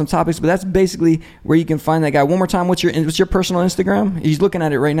about some topics, but that's basically where you can find that guy. One more time, what's your personal Instagram? He's looking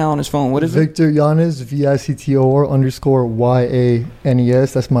at it right now on his phone. What is it? Victor Yanes,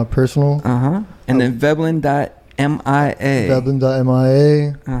 VICTOR_YANES. That's my personal. And then Veblen.mia.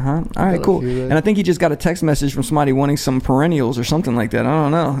 Veblen.mia. All right, Got a cool. few there. And I think he just got a text message from somebody wanting some perennials or something like that. I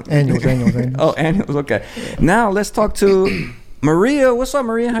don't know. Annuals. Oh, annuals. Okay. Now let's talk to Maria. What's up,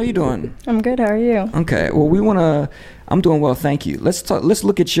 Maria? How you doing? I'm good. How are you? Okay. Well, I'm doing well, thank you. Let's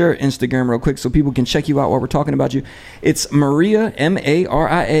look at your Instagram real quick so people can check you out while we're talking about you. It's Maria,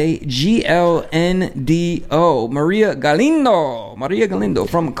 MariaGalindo. Maria Galindo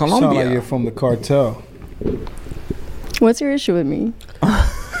from Colombia. Sound like you're from the cartel. What's your issue with me?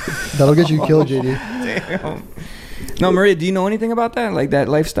 That'll get you killed, JD. Damn. No, Maria, do you know anything about that? Like that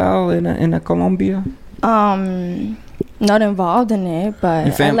lifestyle in Colombia? Not involved in it,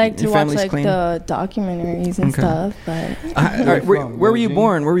 but I like to watch like clean? the documentaries and stuff. But all right, where were you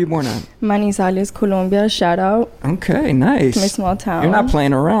born? Where were you born at? Manizales, Colombia. Shout out. Okay, nice. My small town. You're not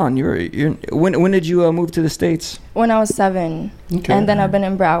playing around. When did you move to the States? When I was 7. Okay. And then I've been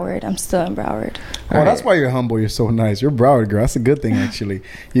in Broward. I'm still in Broward. Oh, that's why you're humble. You're so nice. You're Broward girl. That's a good thing, actually.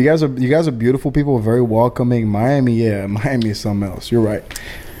 You guys are beautiful people, very welcoming. Miami is something else. You're right.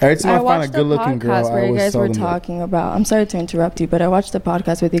 Every time I find a good-looking girl, I where you always guys tell were them talking about. I'm sorry to interrupt you, but I watched the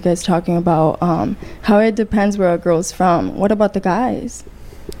podcast with you guys talking about how it depends where a girl's from. What about the guys?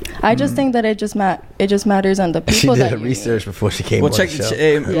 I just think that it just matters on the people. She did that her you research before she came on check the show.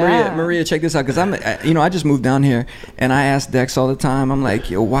 Yeah. Maria, check this out, because I just moved down here, and I ask Dex all the time. I'm like,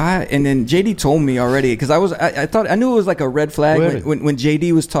 yo, why? And then JD told me already, because I knew it was like a red flag when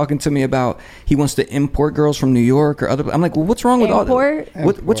JD was talking to me about he wants to import girls from New York or other. I'm like, well, what's wrong with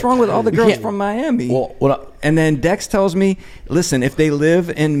what's wrong with all the girls from Miami? And then Dex tells me, listen, if they live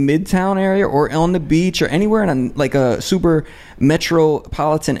in Midtown area or on the beach or anywhere in like a super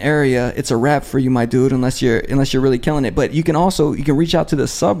metropolitan area, it's a wrap for you, my dude, unless you're really killing it. But you can reach out to the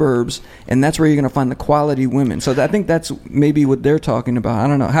suburbs, and that's where you're gonna find the quality women. So I think that's maybe what they're talking about. I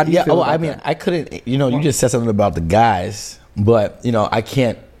don't know. How do you feel about that? I couldn't. You just said something about the guys, but I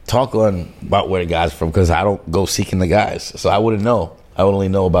can't talk about where the guys are from because I don't go seeking the guys, so I wouldn't know. I only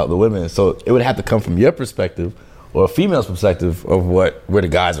know about the women, so it would have to come from your perspective or a female's perspective of where the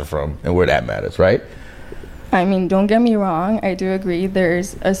guys are from and where that matters, right? I mean, don't get me wrong. I do agree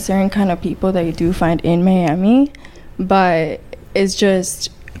there's a certain kind of people that you do find in Miami, but it's just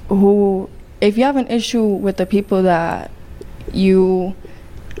if you have an issue with the people that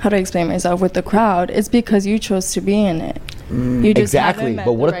how do I explain myself, with the crowd, it's because you chose to be in it. You just exactly,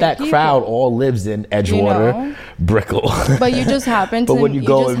 but what if that crowd all lives in Edgewater, Brickell? But you just happen to. But when you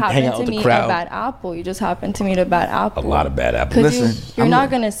go and hang out with the crowd, a bad apple. You just happen to meet a bad apple. A lot of bad apples. Because you're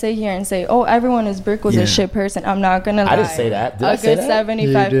not gonna sit here and say, "Oh, everyone is Brickell's a shit person." I'm not gonna lie. I didn't say that. Did I say that?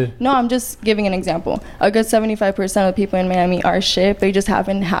 75. Yeah, you did. No, I'm just giving an example. A good 75% of the people in Miami are shit. They just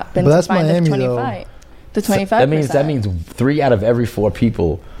happen to that's find Miami, the 25. The 25%. That means 3 out of every 4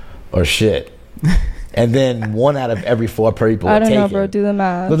 people are shit. And then 1 out of every 4 people are taken. I don't know, bro. Do the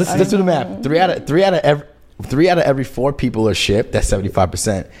math. No, let's do the math. 3 out of every 4 people are shit. That's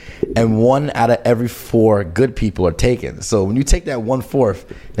 75%, and 1 out of every 4 good people are taken. So when you take that 1/4,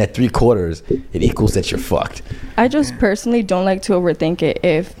 that 3/4, it equals that you're fucked. I just personally don't like to overthink it.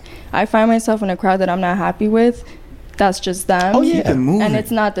 If I find myself in a crowd that I'm not happy with, that's just them. Oh yeah, and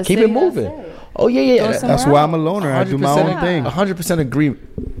it's not the keep city. it moving. Oh yeah. That's why I'm a loner. I do my own thing. 100% agree.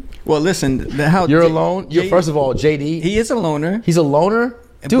 Well, listen, You're alone. First of all, JD. He is a loner. He's a loner.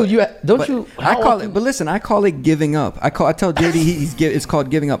 Dude, I call it. But listen, I call it giving up. I tell JD it's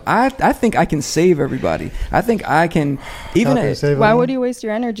called giving up. I think I can save everybody. I think I can Why would you waste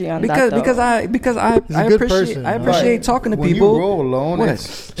your energy on that? Because I appreciate talking to when people. You roll alone,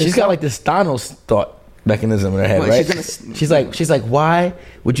 she's got like this Thanos thought mechanism in her head, right? She's like, why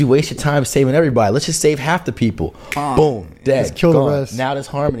would you waste your time saving everybody? Let's just save half the people. Boom, dead. Let's kill the rest. Now there's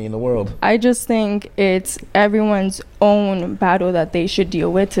harmony in the world. I just think it's everyone's own battle that they should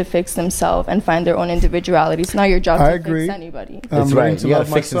deal with to fix themselves and find their own individuality. It's not your job to fix anybody. That's right. You gotta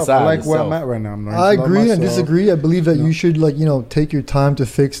fix inside. I like where I'm at right now. I agree and disagree. I believe that you should take your time to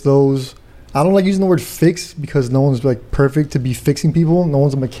fix those. I don't like using the word fix because no one's like perfect to be fixing people. No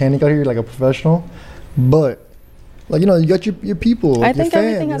one's a mechanic out here like a professional. But you got your people, I your think fam,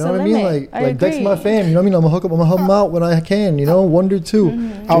 everything has a what limit. I mean? I Like Dex agree. my fam, you know what I mean? I'm gonna help them out when I can, Wonder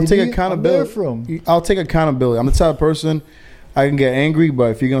too. I'll take JD, accountability. I'll take accountability. I'm the type of person I can get angry,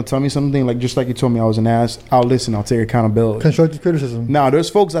 but if you're gonna tell me something, like just like you told me I was an ass, I'll listen. I'll take accountability. Constructive criticism. Now, there's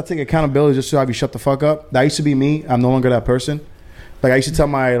folks that take accountability just to have you shut the fuck up. That used to be me. I'm no longer that person. Like I used to tell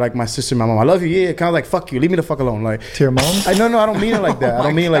my sister, my mom, I love you. Yeah, kind of like fuck you. Leave me the fuck alone. Like to your mom? I don't mean it like that. I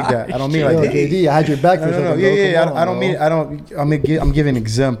don't mean it like that. I don't mean it like that. JD, I had your back for a second. I'm giving an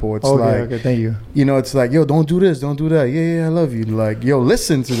example. It's okay, thank you. It's like, yo, don't do this, don't do that. Yeah, I love you. Like, yo,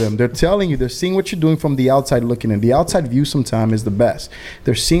 listen to them. They're telling you, they're seeing what you're doing from the outside looking in. The outside view sometimes is the best.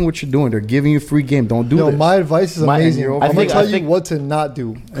 They're seeing what you're doing. They're giving you free game. Don't do this. My advice is amazing. I'm gonna tell you what to not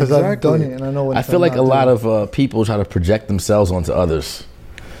do because I've done it and I know what. I feel like a lot of people try to project themselves onto others.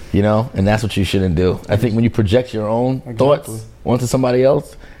 You know, and that's what you shouldn't do. I think when you project your own thoughts onto somebody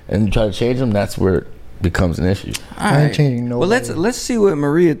else and you try to change them, that's where it becomes an issue. I ain't changing nobody. Well, let's see what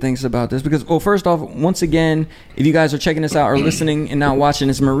Maria thinks about this, because first off, once again, if you guys are checking this out or listening and not watching,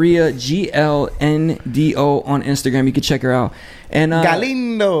 it's Maria GLNDO on Instagram. You can check her out. And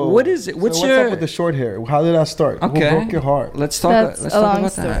Galindo. What is it? What's up with the short hair? How did that start? Okay. Who broke your heart? Let's talk. That's Let's a talk long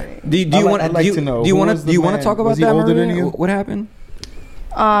about story. that. Do you want? I'd like to know. Do you Who want was to? the Do you want man? to talk about Was he that, older Maria? than you? What happened?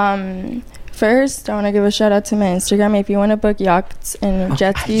 First, I want to give a shout out to my Instagram. If you want to book yachts and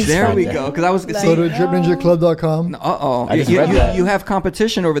jet skis, There from we the- go. Because I was Like, Go to no. dripninjaclub.com. I just read that. You have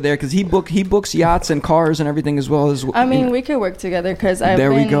competition over there, because he books yachts and cars and everything as well as. I mean, we could work together because I've There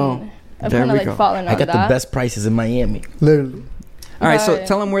we been. go. I've There kind we of go. like fallen I on got that. the best prices in Miami. Literally. All right, so But-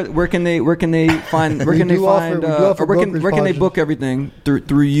 tell them where can they find We do offer or where can brokerage they packages. book everything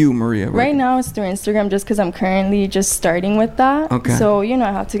through you, Maria? Right now, it's through Instagram just because I'm currently just starting with that. Okay. So,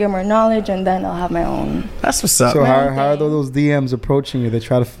 I have to get more knowledge and then I'll have my own. That's what's up. So Man, how are those DMs approaching you? They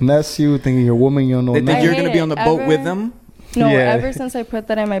try to finesse you, thinking you're a woman you don't know They think nothing. you're I gonna hate be it. on the boat with Ever- them. No, Yeah. ever since I put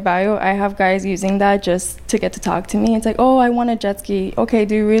that in my bio, I have guys using that just to get to talk to me. It's like, oh, I want a jet ski. Okay,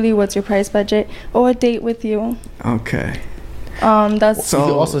 do you really? What's your price budget? Oh, a date with you. Okay. That's So- You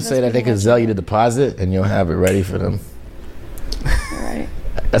could also that's say that they pretty could much sell it. you the deposit and you'll have it ready for them. Right.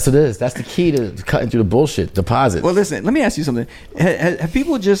 That's what it is. That's the key to cutting through the bullshit. Deposits. Well, listen. Let me ask you something. Have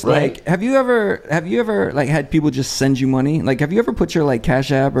people just Right. like? Have you ever like had people just send you money? Like, have you ever put your like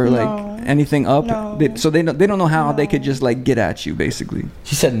Cash App or No. like anything up? No. So they don't know how they could No. just like get at you, basically.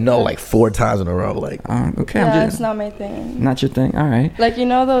 she said no like 4 times in a row. Like, Okay, Yeah, I'm it's just not my thing. not your thing. All right. Like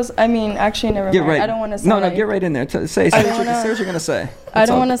those. I mean, actually, never Get mind. right. I don't want to. No, get right in there. Say I what don't you're, wanna- say what you're gonna say. I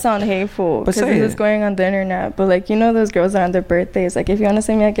don't want to sound hateful But because say this it. is going on the internet. But those girls that on their birthdays. Like, if you want to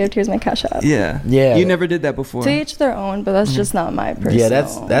send me a gift, here's my Cash App. Yeah. Yeah. You never did that before. To each their own, but that's just not my personal. yeah,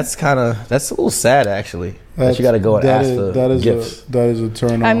 that's a little sad actually. That you got to go and ask for gifts. That is a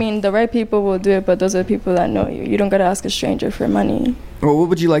turn off. I mean, the right people will do it, but those are the people that know you. You don't gotta ask a stranger for money. Well, what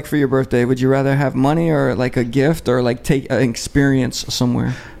would you like for your birthday? Would you rather have money or like a gift or like take an experience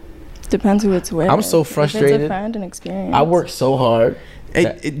somewhere? Depends who it's with. I'm so If it's frustrated. a friend, an experience. I work so hard.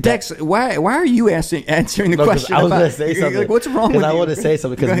 Hey, Dex, why are you answering the No, 'cause question? I was about, gonna say something. Like, what's wrong with Because I you? want to say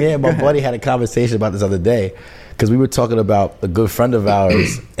something. Go Because me ahead, and go my ahead. buddy had a conversation about this other day. Because we were talking about a good friend of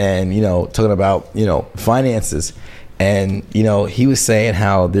ours, and talking about finances, and he was saying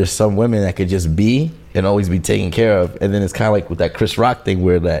how there's some women that could just be and always be taken care of, and then it's kind of like with that Chris Rock thing,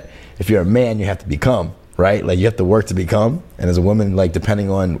 where that if you're a man, you have to become. Right? Like you have to work to become. And as a woman, like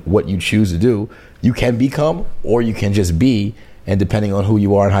depending on what you choose to do, you can become or you can just be. And depending on who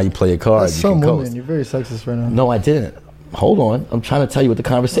you are and how you play your cards, That's you some can women. coast. You're very sexist right now. No, I didn't. Hold on. I'm trying to tell you what the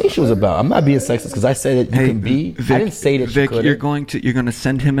conversation was about. I'm not being sexist because I said that you can be. I didn't say that Vic, you couldn't. you're going to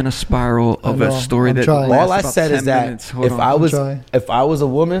send him in a spiral of I a know. story I'm that trying. lasts All I about said 10 is that minutes. Hold if on. I was a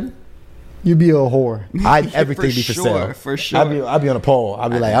woman, You'd be a whore. everything be for sure, sale. for sure. I'd be on a pole.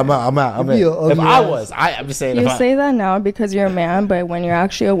 I'd be like, I'm out. You'd be a If ugly I ass. was, I'm just saying. You if I, say that now because you're a man, but when you're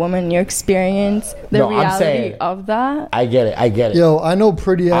actually a woman, you experience the No, I'm reality saying- of that. I get it. Yo, I know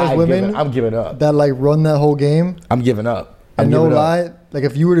pretty ass women I'm giving up. that like run that whole game. I'm giving up. And no giving up. lie, like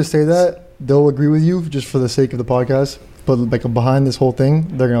if you were to say that, they'll agree with you just for the sake of the podcast. But like behind this whole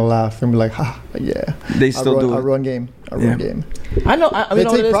thing, they're gonna laugh and be like, "Ha, yeah." They still do I it. run game. I run game. I know. I They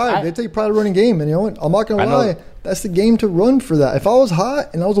mean, take pride. They take pride in running game, and you know what? I'm not gonna I know. lie. That's the game to run for that. If I was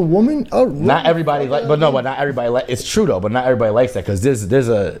hot and I was a woman, I would run. Not everybody like, but not everybody like. It's true though, but not everybody likes that because there's Not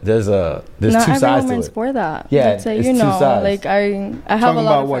two every sides to woman's it. for that. Yeah, Let's say, it's two sides. like I have Talking a lot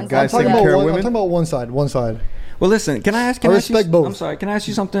about of what, friends. guys that taking do that. care of I'm women? talking about one side. One side. Well, listen, can I ask? I Can I ask you, respect both. I'm sorry. Can I ask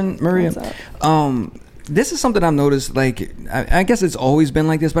you something, Maria? What's up? This is something I've noticed. Like, I guess it's always been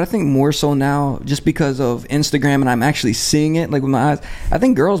like this, but I think more so now, just because of Instagram, and I'm actually seeing it like with my eyes. I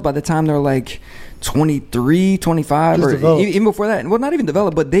think girls, by the time they're like 23, 25, Just or developed. even before that, well, not even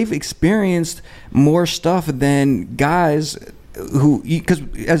developed, but they've experienced more stuff than guys. Because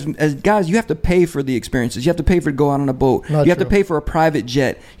as guys, you have to pay for the experiences. You have to pay for to go out on a boat. Not you have to true. pay for a private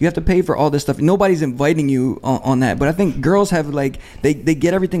jet. You have to pay for all this stuff. Nobody's inviting you on that. But I think girls have like they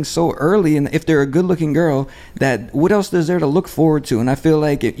get everything so early, and if they're a good looking girl, that what else is there to look forward to? And I feel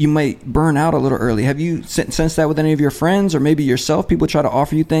like you might burn out a little early. Have you sensed that with any of your friends or maybe yourself? People try to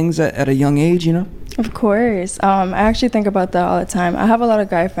offer you things at a young age, you know? Of course. I actually think about that all the time. I have a lot of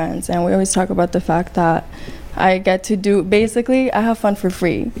guy friends, and we always talk about the fact that I get to do, basically, I have fun for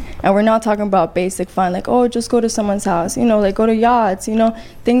free. And we're not talking about basic fun, like, oh, just go to someone's house, like go to yachts,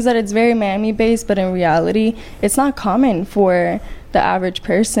 things that it's very Miami-based, but in reality, it's not common for the average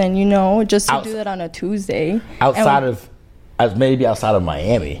person, just to do that on a Tuesday. outside of maybe outside of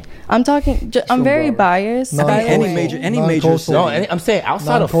Miami. I'm talking. I'm very biased. No, by the any way. major city. No, I'm saying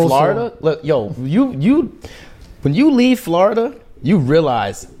outside of Non-coastal. Florida. Look, yo, you when you leave Florida, you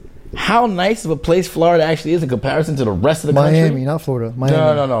realize how nice of a place Florida actually is in comparison to the rest of the country. Miami, not Florida. Miami.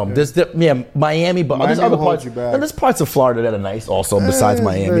 No. Miami, but there's Miami other will hold parts. you back. No, there's parts of Florida that are nice also besides it's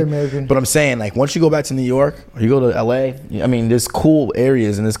Miami. very American. But I'm saying, like, once you go back to New York or you go to LA, I mean, there's cool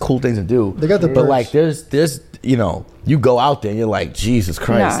areas and there's cool things to do. They got the but perks. like, there's you know, you go out there and you're like, Jesus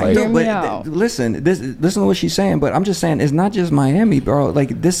Christ, Nah, like, hear No, me but out. listen to what she's saying. But I'm just saying, it's not just Miami, bro.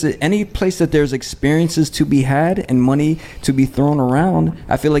 Like this, is any place that there's experiences to be had and money to be thrown around.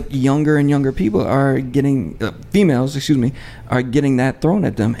 I feel like younger and younger people are getting, females, excuse me, are getting that thrown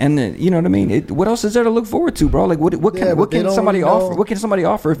at them. And you know what I mean? What else is there to look forward to, bro? Like what Yeah, can but they can don't somebody really offer? know- What can somebody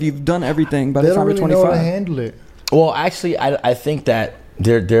offer if you've done everything by They the time don't you're really know how to 25? handle it. well, actually, I think that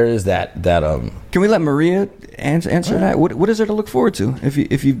there is that Can we let Maria answer that? What is there to look forward to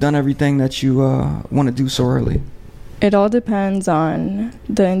if you've done everything that you want to do so early? It all depends on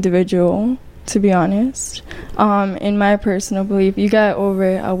the individual, to be honest. In my personal belief, you get over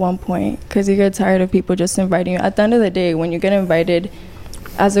it at one point because you get tired of people just inviting you. At the end of the day, when you get invited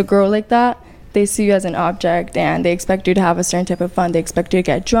as a girl like that, they see you as an object and they expect you to have a certain type of fun. They expect you to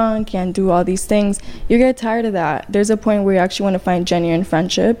get drunk and do all these things. You get tired of that. There's a point where you actually want to find genuine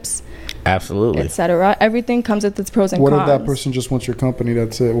friendships, absolutely. etc. Everything comes with its pros and What cons. if that person just wants your company?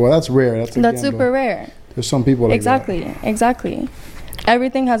 That's it. Well, that's rare. That's super rare. There's some people like Exactly.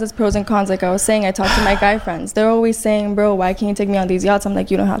 Everything has its pros and cons. Like I was saying, I talk to my guy friends. They're always saying, bro, why can't you take me on these yachts? I'm like,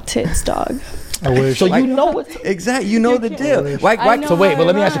 you don't have tits, dog. I wish. So you know what? Exactly. You know the deal. Why? I know So wait, but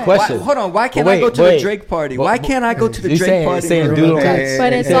let me how ask you a it runs. question. Hold on. Why can't But I go wait, to the wait. Drake party? But- Why can't I go to the you're Drake saying- party? saying bro? dude don't got- Hey,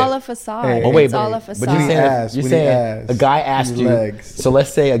 But it's hey, all a facade. hey, Oh wait, It's all a facade. but you're saying, ass, you're we saying need ass. a guy asked We you. need legs. So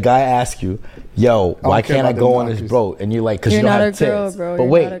let's say a guy asked you, "Yo, why care can't I about go them on this doctors. boat?" And you're like, "Cause You're you don't not have a girl, tits." bro. But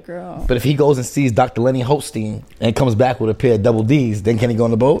You're wait, not a girl. but if he goes and sees Dr. Lenny Holstein and comes back with a pair of double D's, then can he go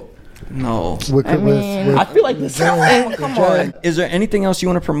on the boat? No. I mean- I feel like this. Come on. Is there anything else you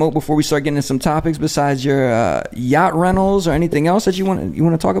want to promote before we start getting into some topics besides your yacht rentals or anything else that you want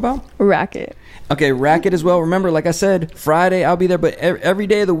to talk about? Racket. Okay, Racket as well. Remember, like I said, Friday I'll be there, but every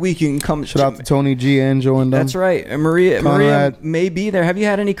day of the week you can come. Shout out to Tony G, Angel, and them. That's right. And Maria Conrad. may be there. Have you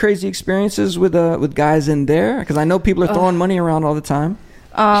had any crazy experiences with guys in there? Because I know people are throwing money around all the time.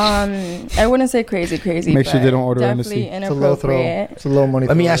 I wouldn't say crazy. Make sure but they don't order definitely Hennessy. It's a low throw. inappropriate. It's a low money.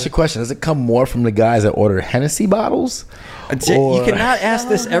 Let me throw. ask you a question: does it come more from the guys that order Hennessy bottles? You Or- cannot ask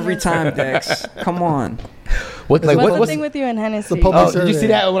this every time, Dex. Come on. What like What's the what's thing with you and Hennessy? the public Oh, did you see survey.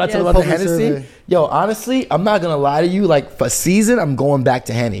 that when I Yes. talked about the Public Hennessy? survey. Yo, honestly, I'm not gonna lie to you. Like for season, I'm going back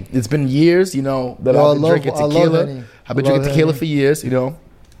to Henny. It's been years, you know, that Yo, I've been drinking I love tequila. Henny. I've been I love drinking tequila Henny. for years, you know.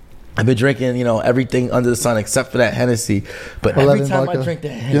 I've been drinking, you know, everything under the sun except for that Hennessy. But every 11 time I vodka. drink that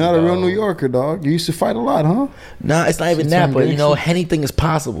Henny, You're not a real dog, New Yorker, dog. You used to fight a lot, huh? Nah, it's not even She's that. from But you know, Dixie. anything is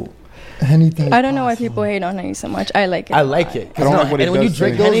possible. Anything. I don't know why people hate on Henny so much. I like it. I a like lot. it. I don't like what it and when you does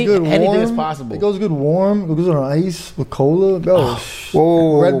drink to It goes Henny, good anything warm. is possible. It goes good warm. It goes on ice with cola. Bro,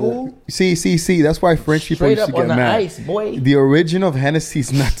 Whoa. Red Bull? See. That's why French people Straight used to up on get the mad. ice, boy. The origin of Hennessy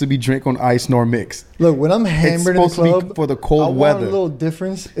is not to be drank on ice nor mixed. Look, when I'm It's hammered in the supposed to be club, for the I cold want weather. a little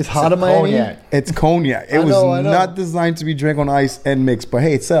difference. It's hot in Miami. Cognac. It's cognac. It I know. was not designed to be drank on ice and mixed, but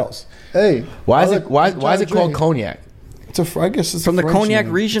hey, it sells. Hey, Why is I it? like- Why I'm is trying it to called drink. cognac? I guess it's From a the French cognac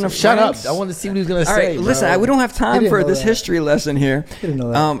name. region of Shut up! France? I want to see what he's gonna All say. right, listen, bro. we don't have time didn't for know this that. history lesson here. didn't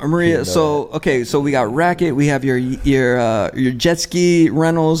know that. Maria, so okay, so we got Racket, we have your jet ski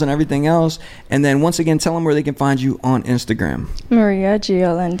rentals and everything else, and then once again, tell them where they can find you on Instagram. Maria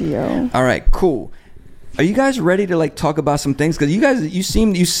GLNDO. All right, cool. Are you guys ready to like talk about some things? Because you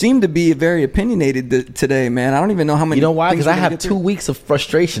seem to be very opinionated today, man. I don't even know how many. You know why? things Because I we're gonna have get 2 through. weeks of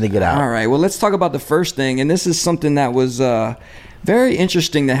frustration to get out. All right. Well, let's talk about the first thing, and this is something that was very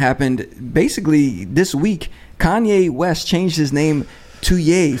interesting that happened basically this week. Kanye West changed his name to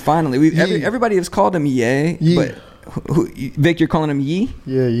Ye. Finally, everybody has called him Ye, Ye. but Vic, you're calling him Ye,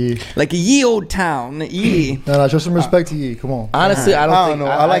 Yeah. like a ye old town, Ye. No, show some respect to you. Come on. Honestly, I don't, I think, don't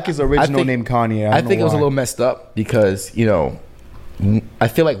know. I like his original think- name, Kanye. I don't think know it was a why. little messed up because, you know, I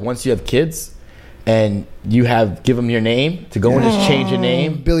feel like once you have kids and you give them your name to go and just change your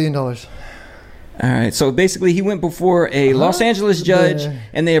name. $1 billion. All right. So basically, he went before a Los Angeles judge, Yeah.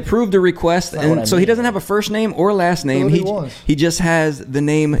 and they approved the request. That's not what And I so he mean. doesn't have a first name or last name. what he wants. He just has the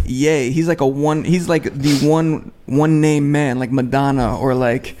name Ye. He's like He's like the one name man, like Madonna, or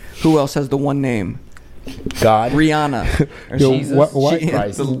like who else has the one name? God. Rihanna. Or Yo, Jesus. why-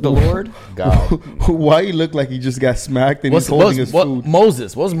 Christ. the Lord. God. Why he look like he just got smacked and What's, he's holding what's, his what, food?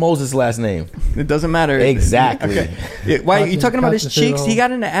 Moses? What's Moses' last name? It doesn't matter. Exactly. Okay. Yeah, why are you talking about his Captain cheeks? He Pharaoh.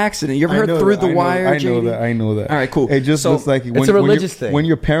 got in an accident. You ever I heard know Through that, the I know- Wire? I know JD? that. I know that. All right, cool. It just So, looks like it's a religious when thing. when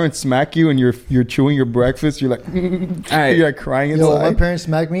your parents smack you and you're chewing your breakfast, you're like, All right. you're like crying Yo, my inside. parents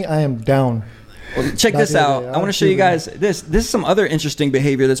smack me, I am down. Well, check Back this in the out. day, I want to show you guys this. This is some other interesting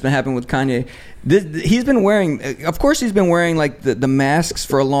behavior that's been happening with Kanye. He's been wearing, of course, he's been wearing like the masks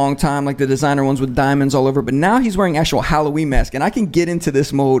for a long time, like the designer ones with diamonds all over. But now he's wearing actual Halloween mask, and I can get into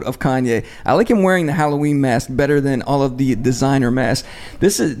this mode of Kanye. I like him wearing the Halloween mask better than all of the designer masks.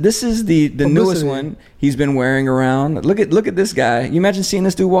 This is the newest Publicity. one he's been wearing around. Look at this guy. You imagine seeing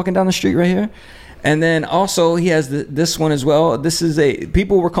this dude walking down the street right here. And then also he has this one as well. This is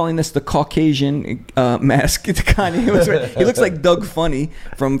people were calling this the Caucasian mask. Kanye he looks like Doug Funny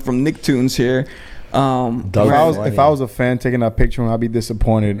from Nicktoons here. Doug If I was a fan taking that picture, I'd be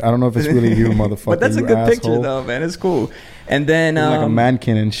disappointed. I don't know if it's really you, motherfucker. But that's a you good picture asshole. though, man. It's cool. And then Looking like a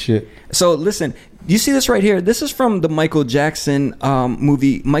mannequin and shit. so listen, you see this right here? This is from the Michael Jackson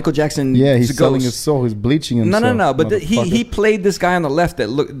movie. Michael Jackson. Yeah, he's selling Ghost. his soul. He's bleaching No, himself. no. But he motherfucker. played this guy on the left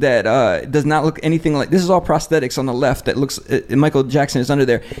that does not look anything like. This is all prosthetics on the left that looks. Michael Jackson is under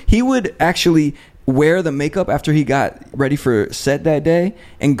there. He would actually wear the makeup after he got ready for set that day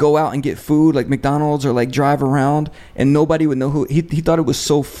and go out and get food like McDonald's or like drive around and nobody would know who he thought it was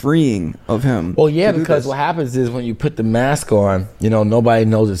so freeing of him. Well, yeah, to do because this. what happens is when you put the mask on, nobody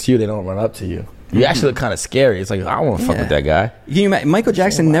knows it's you. They don't run up to you. You actually look kind of scary. It's like, I don't want to fuck Yeah. with that guy. Can you imagine? Michael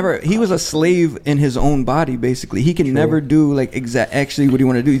Jackson he was a slave in his own body, basically. He can never do like actually what he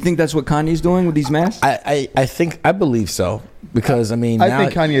want to do. You think that's what Kanye's doing with these masks? I believe so. Because, I mean, I now,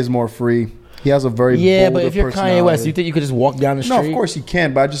 think Kanye is more free. He has a very yeah, but bolder if you're Kanye personality. West, you think you could just walk down the street? No, of course he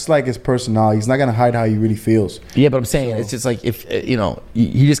can, but I just like his personality. He's not gonna hide how he really feels. Yeah, but I'm saying it's just like if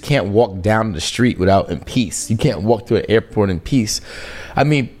you just can't walk down the street without in peace. You can't walk through an airport in peace. I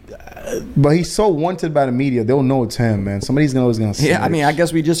mean, But he's so wanted by the media, they'll know it's him, man. Somebody's always gonna see. Yeah, I mean, I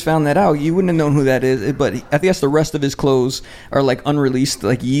guess we just found that out. You wouldn't have known who that is, but I guess the rest of his clothes are like unreleased,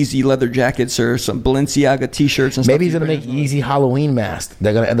 like Yeezy leather jackets or some Balenciaga T-shirts and stuff. maybe he's gonna make Yeezy Halloween masks.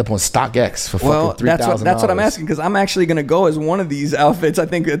 They're gonna end up on StockX for Well, fucking $3,000. that's what I'm asking because I'm actually gonna go as one of these outfits. I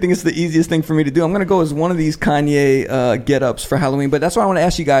think it's the easiest thing for me to do. I'm gonna go as one of these Kanye get-ups for Halloween. But that's why I want to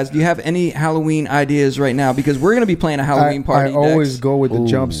ask you guys: do you have any Halloween ideas right now? Because we're gonna be playing a Halloween party. I always Dex. go with the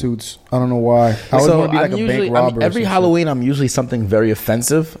jumpsuits. I don't know why. I always So want to be like I'm a usually, bank robber. or every some Halloween, I'm usually something very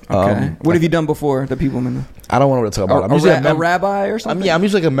offensive. Okay. What have you done before that people may know? I don't want to talk about. I'm A, usually a rabbi or something? I'm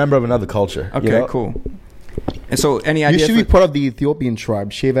usually like a member of another culture. Okay, you know? cool. And so, any shit. You ideas? should be part of the Ethiopian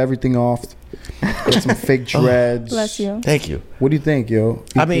tribe. Shave everything off. Get some fake dreads. Bless you. Thank you. What do you think, yo?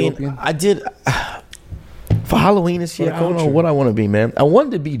 I mean, Ethiopian? I did for Halloween this year. the I don't know culture. what I want to be, man. I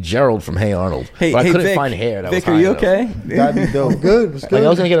wanted to be Gerald from Hey Arnold, Hey, but I couldn't Vic, find hair. That Vic, was are high you enough. okay? That'd be dope. Good. It's Like, good. I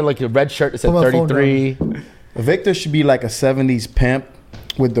was gonna get like a red shirt that said Put my phone 33. Victor should be like a 70s pimp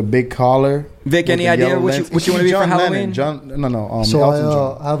with the big collar. Vic, with any the idea yellow what you lens. want to be for John Halloween? Lennon, John, no, So Elton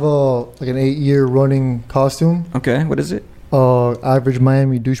John. I have like an 8-year running costume. Okay, what is it? Average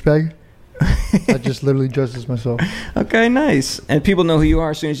Miami douchebag. I just literally dress as myself. Okay, nice. And people know who you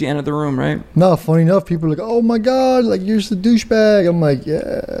are as soon as you enter the room, right? No, funny enough, people are like, "Oh my god, like you're just a douchebag." I'm like,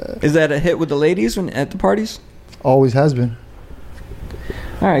 "Yeah." Is that a hit with the ladies at the parties? Always has been.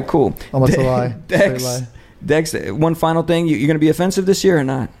 All right, cool. I'm about to lie. Straight Dex, lie. Dex, one final thing. You're going to be offensive this year or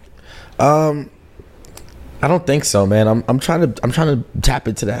not? I don't think so, man. I'm trying to tap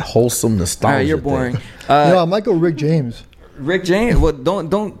into that wholesome nostalgia. All right, you're thing. boring. I might go Rick James. Rick James. Well,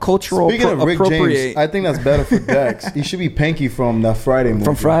 don't cultural Speaking of Rick appropriate James, I think that's better for Dex. He should be Panky from that Friday movie.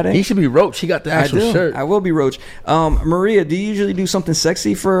 from Friday. He should be Roach. He got the I actual do. shirt. I will be Roach. Maria, do you usually do something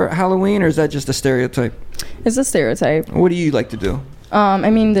sexy for Halloween, or is that just a stereotype? It's a stereotype. What do you like to do? I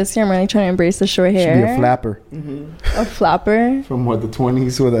mean, this year I'm really trying to embrace the short Should be hair. a flapper. A flapper. From what, the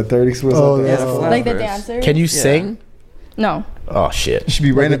 20s or the 30s? Was Oh, that Yeah, the- the Like the flappers. dancer. Can you sing? No. Oh shit. It should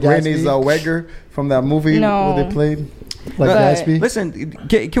be Like Renee the Gatsby? Zellweger from that movie No. where they played. Like But- Gatsby. Listen,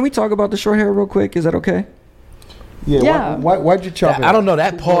 can we talk about the short hair real quick? Is that okay? Yeah. Why'd you chop it? I don't know.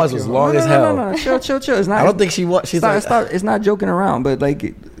 That pause was long no, as no, hell. No, chill. It's not. I don't think she was. She's It's like, it's not joking around, but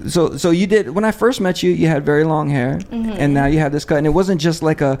like, so you did. When I first met you, you had very long hair, and now you have this cut, and it wasn't just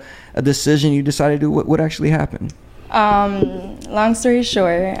like a decision you decided to do. What actually happened? Long story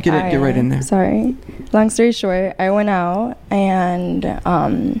short, Get right in there. Sorry. Long story short, I went out and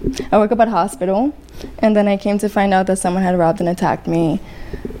I woke up at a hospital, and then I came to find out that someone had robbed and attacked me.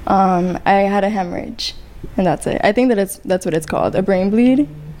 I had a hemorrhage, and that's it. I think that's what it's called, a brain bleed.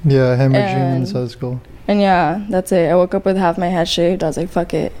 Yeah, hemorrhaging And- inside school. And yeah, that's it. I woke up with half my head shaved. I was like,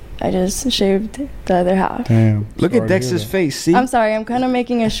 fuck it. I just shaved the other half. Damn. Look at Dex's face. See, I'm sorry. I'm kind of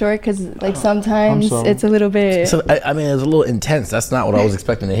making it short because like sometimes sorry. it's a little bit. So I mean, it's a little intense. That's not what I was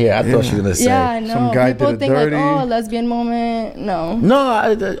expecting to hear. I thought she was gonna say. Yeah, I know. Some guy People did it think dirty. like, oh, lesbian moment. No.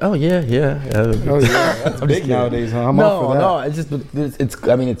 No. Oh yeah. Oh yeah, that's big nowadays, huh? I'm all for that. No. It's just it's.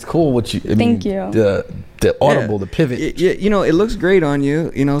 I mean, it's cool. What you. Thank you. The audible, the pivot. Yeah, you know, it looks great on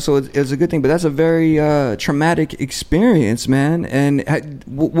you, you know, so it's a good thing. But that's a very traumatic experience, man. And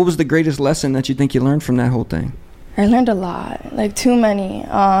what was the greatest lesson that you think you learned from that whole thing? I learned a lot, like too many.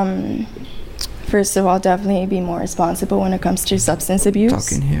 First of all, definitely be more responsible when it comes to substance abuse.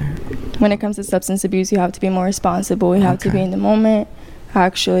 Talking here. When it comes to substance abuse, you have to be more responsible. You have to be in the moment,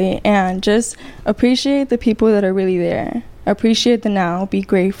 actually, and just appreciate the people that are really there. Appreciate the now. Be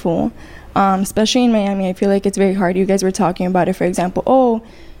grateful. Especially in Miami, I feel like it's very hard. You guys were talking about it, for example.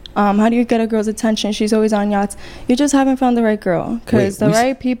 How do you get a girl's attention? She's always on yachts. You just haven't found the right girl, because the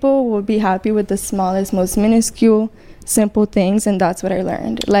right people will be happy with the smallest, most minuscule, simple things, and that's what I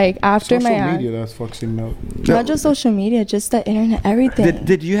learned. Like after social my media, that's fucking up. not just social media, just the internet, everything.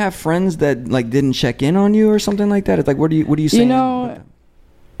 Did you have friends that like didn't check in on you or something like that? It's like, what are you saying? You know,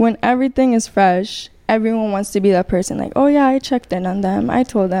 when everything is fresh, everyone wants to be that person. Like, oh yeah, I checked in on them. I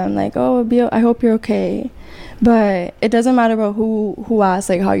told them like, oh, I hope you're okay. But it doesn't matter about who asks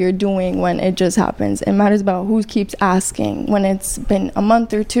like how you're doing when it just happens. It matters about who keeps asking when it's been a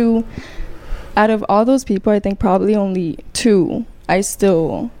month or two. Out of all those people, I think probably only 2 I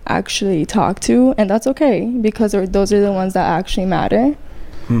still actually talk to, and that's okay because those are the ones that actually matter.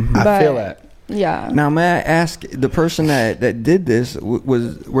 Mm-hmm. I feel that. Yeah. Now, may I ask, the person that did this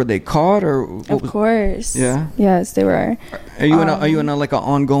were they caught or? Of course. Yeah. Yes, they were. Are you in a like an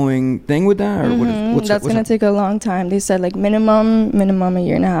ongoing thing with that, or that's gonna take a long time. They said like minimum a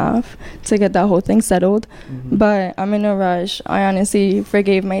year and a half to get that whole thing settled. Mm-hmm. But I'm in a rush. I honestly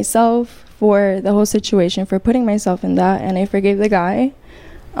forgave myself for the whole situation, for putting myself in that, and I forgave the guy.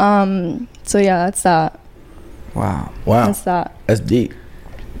 So yeah, that's that. Wow. That's that. That's deep.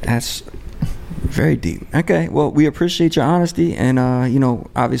 That's very deep. Okay, well, we appreciate your honesty, and you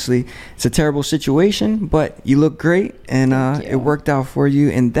know, obviously it's a terrible situation, but you look great, and it worked out for you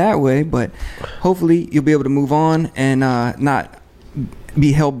in that way. But hopefully you'll be able to move on and not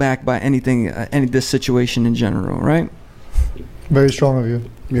be held back by this situation in general, right? Very strong of you.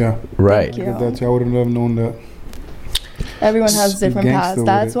 Yeah. Right. Thank you. I would have never known that. Everyone has different paths.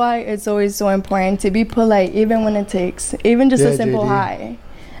 That's why it's always so important to be polite, even when it takes, even just a simple JD. hi.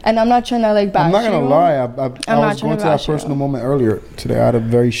 And I'm not trying to like bash I'm not gonna you. lie. I was going to that personal moment earlier today. I had a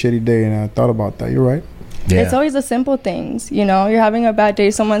very shitty day, and I thought about that. You're right. Yeah. It's always the simple things, you know. You're having a bad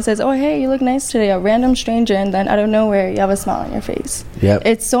day. Someone says, "Oh, hey, you look nice today." A random stranger, and then out of nowhere, you have a smile on your face. Yep.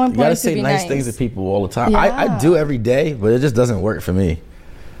 It's so important You gotta to say be nice things to people all the time. Yeah. I do every day, but it just doesn't work for me.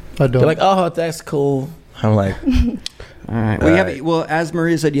 I don't. They're like, oh, that's cool. I'm like, All right. Well, as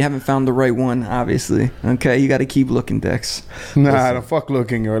Maria said, you haven't found the right one, obviously. Okay, you got to keep looking, Dex. Nah, the fuck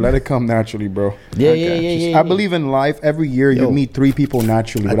looking, or let it come naturally, bro. yeah. I believe in life. Every year you meet 3 people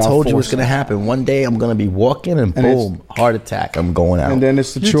naturally. I without told you force. what's gonna happen. One day I'm gonna be walking and boom, heart attack. I'm going out. And then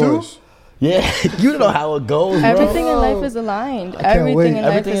it's the choice. Yeah, you know how it goes, bro. Everything in life is aligned. can't Everything wait. in life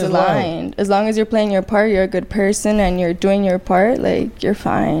Everything is is aligned. As long as you're playing your part, you're a good person, and you're doing your part, like, you're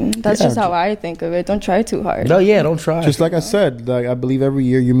fine. That's Yeah, just how I think of it. Don't try too hard. No, yeah, don't try. Just like I said, like I believe every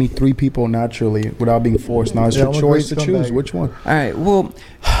year you meet 3 people naturally without being forced. Now it's Yeah, your I'm a choice to great choose scumbag. which one. All right. Well,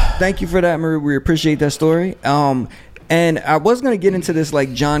 thank you for that, Maria. We appreciate that story. And I was going to get into this,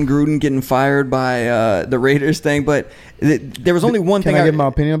 like, John Gruden getting fired by the Raiders thing, but there was only one Can thing. I give my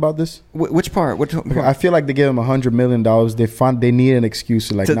opinion about this? Which part? Which part? I feel like they gave him $100 million. They need an excuse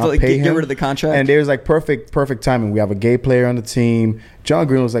to like To, not like, pay him. get rid of the contract? And there's like perfect timing. We have a gay player on the team. John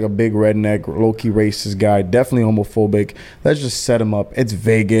Green was like a big redneck, low-key racist guy, definitely homophobic. Let's just set him up. It's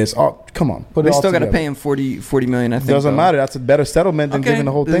Vegas. Oh, come on. Put They it all still got to together. pay him $40 million, I think. Doesn't though. matter. That's a better settlement than giving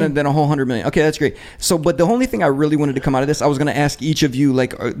the whole thing. Than a whole $100 million. Okay, that's great. So, but the only thing I really wanted to come out of this, I was going to ask each of you,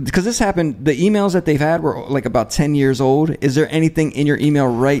 like, because this happened, the emails that they've had were like about 10 years old. Is there anything in your email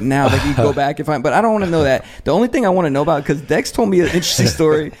right now that you can go back and find? But I don't want to know that. The only thing I want to know about, because Dex told me an interesting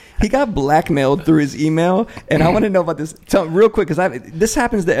story. He got blackmailed through his email, and I want to know about this. Real quick, because this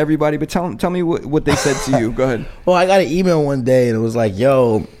happens to everybody. But tell me what they said to you. Go ahead. Well, I got an email one day and it was like,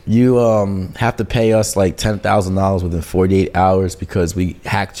 "Yo, you have to pay us like $10,000 within 48 hours because we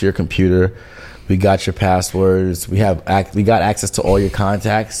hacked your computer, we got your passwords, we got access to all your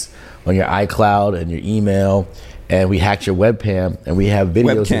contacts on your iCloud and your email, and we hacked your webcam, and we have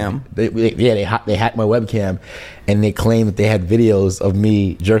videos. Webcam. They hacked my webcam, and they claimed that they had videos of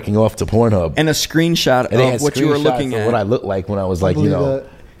me jerking off to Pornhub. And a screenshot And they of had what you were screenshots looking of at. what I looked like when I was like, believe that.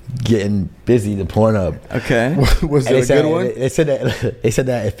 getting busy to Pornhub. Okay. Was And it a good one? They said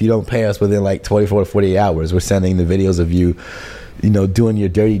that if you don't pay us within like 24 to 48 hours, we're sending the videos of you, doing your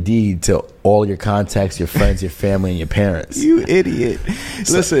dirty deed to all your contacts, your friends, your family, and your parents. You idiot.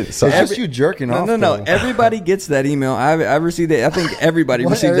 Listen. so It's just you jerking off. No. though. Everybody gets that email. I received it. I think everybody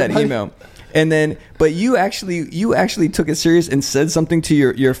What, received that everybody? email. And then, but you actually took it serious and said something to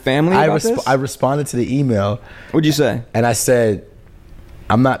your family about this? I responded to the email, What'd you say? and I said,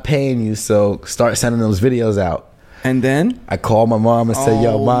 I'm not paying you, so start sending those videos out. And then? I called my mom and said,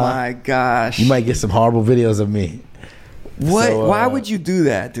 yo, Oh Mom, my gosh. you might get some horrible videos of me. What? So, Why would you do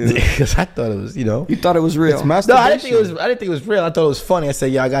that, dude? Because I thought it was, You thought it was real. It's No, masturbation. I didn't think it was real. I thought it was funny. I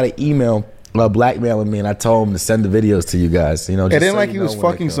said, "Yeah, I got an email blackmailing me," and I told him to send the videos to you guys. Just It ain't so like you he know was when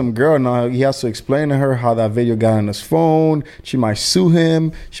they fucking come. some girl. Now he has to explain to her how that video got on his phone. She might sue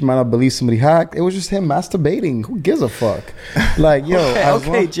him. She might not believe somebody hacked. It was just him masturbating. Who gives a fuck? Like, yo, as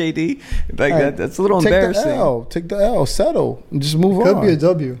okay, long- JD. Like Hey, that's a little take embarrassing. the L. Take the L. Settle. And just move Could on. be a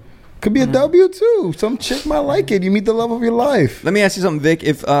W. Could be a W too. Some chick might like it. You meet the love of your life. Let me ask you something, Vic.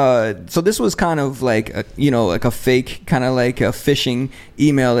 If so, this was kind of like like a fake, kind of like a phishing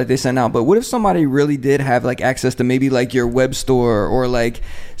email that they sent out. But what if somebody really did have like access to maybe like your web store or like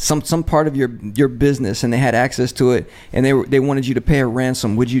some part of your business, and they had access to it, and they wanted you to pay a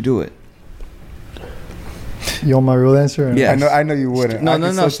ransom? Would you do it? You want my real answer? Or Yeah. I know you wouldn't. No, I no,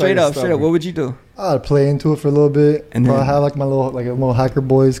 can no. still tell Straight you're up, straight up. stubborn. What would you do? I'd play into it for a little bit, And and then- probably have like my little hacker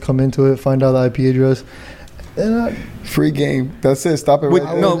boys come into it, find out the IP address, and Free game. That's it. Stop it. Would,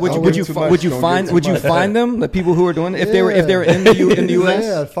 right no, there. would Don't you would give you too fi- much. would you Don't give find too would you much. find them, the people who were doing it, if they were in the US?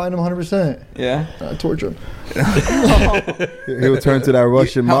 Yeah, I'd find them 100%. Yeah. I'd torture them. He'll turn to that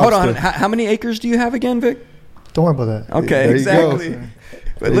Russian Hold on. mobster. How many acres do you have again, Vic? Don't worry about that. Okay, There you go. exactly.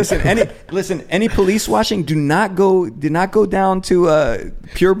 But listen, any police watching, do not go down to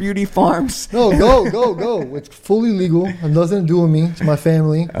Pure Beauty Farms. No, go. It's fully legal. It has nothing to do with me. It's my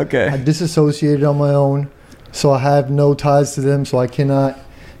family. Okay. I disassociated on my own, so I have no ties to them. So I cannot,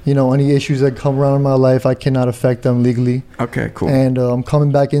 any issues that come around in my life, I cannot affect them legally. Okay, cool. And I'm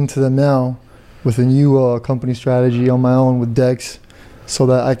coming back into them now with a new company strategy on my own with Dex, so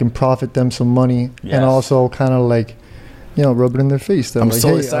that I can profit them some money Yes. and also kind of like, rub it in their face. That I'm like, so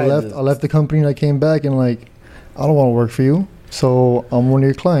hey, excited. I left the company and I came back and like, I don't want to work for you, so I'm one of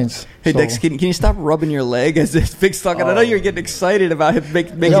your clients. Hey, so, Dex, can you stop rubbing your leg as if Vic's talking? I know you're getting excited about him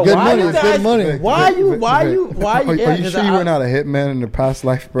making It's good why money. you It's guys- good money. Why you? Are you sure you were not a hitman in the past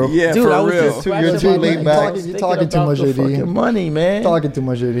life, bro? Yeah, Dude, for I was real. just You're scratching too my laid leg. back. I was You're thinking talking too about much, the JD. fucking money, man. Talking too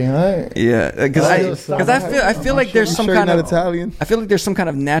much, JD. All right. Yeah, because I feel like there's You some sure kind you're of not Italian? I feel like there's some kind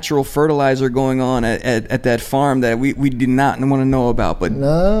of natural fertilizer going on at that farm that we did not want to know about. But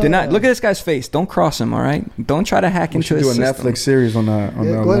No. did not look at this guy's face. Don't cross him. All right. Don't try to hack We into should his do a system. Netflix series on that. On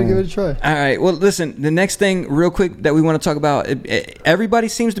Yeah, that go ahead and alone. give it a try. All right. Well, listen. The next thing, real quick, that we want to talk about. Everybody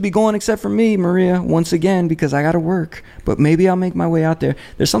seems to be going except for me, Maria, once again, because I got to work. But maybe I'll make my way out there.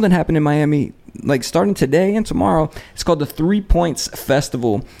 There's something happening in Miami, like starting today and tomorrow. It's called the 3 Points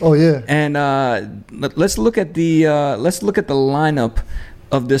Festival. Oh yeah. And let's look at the lineup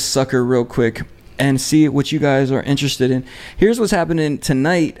of this sucker real quick and see what you guys are interested in. Here's what's happening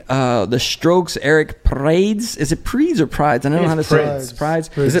tonight. The Strokes, Eric Prydz. Is it Prydz or Prides? I don't know how to say it. It's Prides.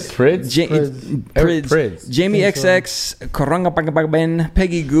 Is it Prids? Eric Prydz. Jamie I think so. XX, Karanga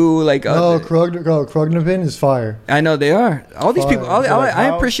Peggy Goo. Like Oh, Krognepin is fire. I know they are. All these Fire. people. Like I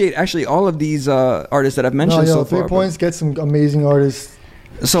how? appreciate actually all of these artists that I've No, mentioned so 3 far. points. Get some amazing artists.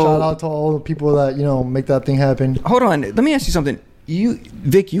 So Shout out to all the people that make that thing happen. hold on. Let me ask you something.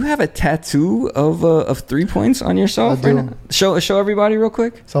 Vic, you have a tattoo of 3 points on yourself I do. right now? Show everybody real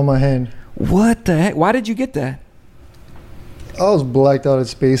quick. It's on my hand. What the heck? Why did you get that? I was blacked out at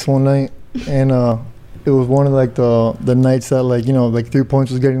space one night, and it was one of like the nights that like 3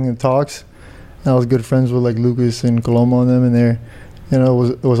 points was getting the talks. And I was good friends with like Lucas and Coloma and them, and there,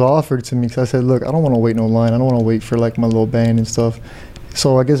 it was offered to me because I said, look, I don't want to wait no line. I don't want to wait for like my little band and stuff.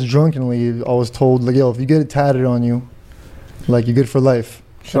 So I guess drunkenly I was told like, yo, if you get it tatted on you, like you're good for life.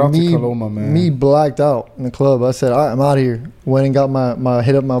 Shout out to me, Coloma, man. Me blacked out in the club. I said, all right, I'm out of here. Went and got my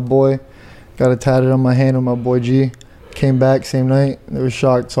hit up my boy, got it tatted on my hand with my boy G. Came back same night. They were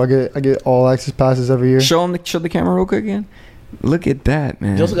shocked. So I get all access passes every year. Show the camera real quick again. Look at that,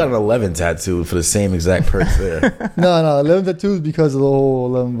 man. You also got an 11 tattoo for the same exact perks there. No, 11 tattoos because of the whole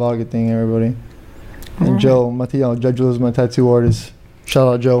 11 vodka thing, everybody. And Alright. Joe, Joe is my tattoo artist. Shout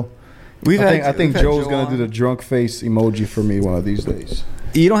out Joe. I think Joe's gonna do the drunk face emoji for me one of these days.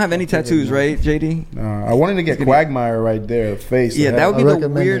 You don't have any tattoos, right, JD? I wanted to get Quagmire right there, face. Yeah, that would be I the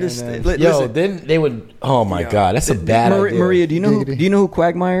recommend it. weirdest. And Listen, then they would. Oh my God, that's a bad idea. Maria, do you know who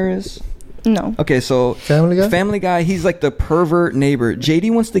Quagmire is? No. Okay, so Family Guy? He's like the pervert neighbor.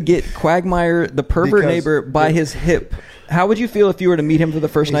 JD wants to get Quagmire, the pervert neighbor, by his hip. How would you feel if you were to meet him for the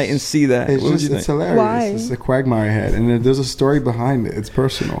first night and see that? It's hilarious. Why? It's a Quagmire head, and there's a story behind it. It's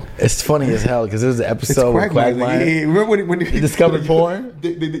personal. It's funny as hell because there was an episode where Quagmire Yeah, remember when he discovered porn?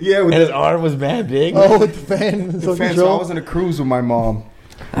 Yeah, with And his arm was mad big. Oh, with the fan. the fans. So I was on a cruise with my mom,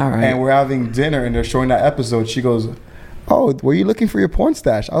 All right. and we're having dinner, and they're showing that episode. She goes, "Oh, were you looking for your porn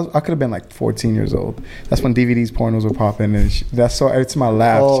stash?" I could have been like 14 years old. That's when DVDs, pornos were popping, and it's my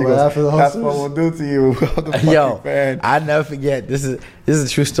laugh. Oh, She goes, laugh of the "That's hustlers. what we'll do to you." The fucking Yo, fan. I never forget. This is a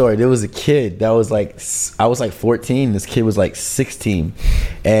true story. There was a kid that was like, I was like 14. This kid was like 16,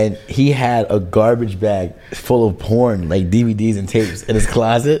 and he had a garbage bag full of porn, like DVDs and tapes, in his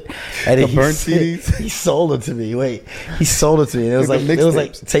closet. And The he burnt said- CDs? He sold it to me. Wait, he sold it to me. And it was Like like the it was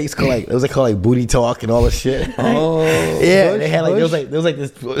like mixtapes. tapes called like it was like called like Booty Talk and all this shit. Oh. Yeah, they had like there was like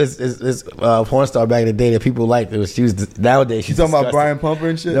this porn star back in the day that people liked. It was nowadays You she's talking about disgusting. Brian Pumper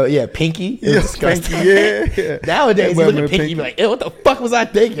and shit? No, yeah, Pinky. It was Yeah, disgusting. Pinky, yeah. Nowadays, you Yeah, look man, at Pinky, you be Pinky. like, ew, what the fuck was I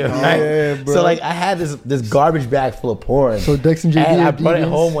thinking? Right? yeah, bro. So, like, I had this garbage bag full of porn. So Dex and JD And I are brought it deviants?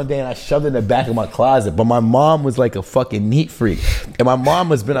 home one day and I shoved it in the back of my closet. But my mom was like a fucking neat freak. And my mom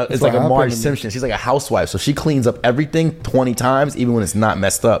has been it's like what a Marge happened to me. Simpson. She's like a housewife. So she cleans up everything 20 times, even when it's not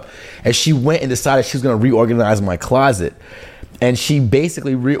messed up. And she went and decided she was going to reorganize my closet. And she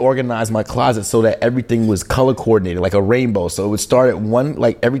basically reorganized my closet so that everything was color coordinated, like a rainbow. So it would start at one,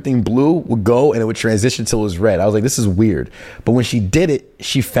 like everything blue would go and it would transition till it was red. I was like, this is weird. But when she did it,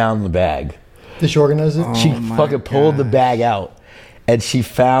 she found the bag. Did she organize it? She my fucking pulled the gosh. bag out. And she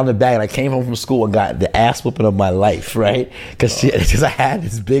found the bag, and I came home from school and got the ass whooping of my life, right? Because I had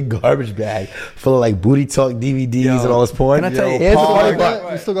this big garbage bag full of like Booty Talk DVDs and all this porn. can I tell you- Here's the Paul, funny I part.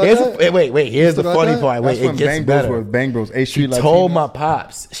 got- you still got Here's that? the- wait. Here's the still got funny that? part. Wait, That's when it gets Bang Bros better. were Bang Bros. A She Street told Latinos. my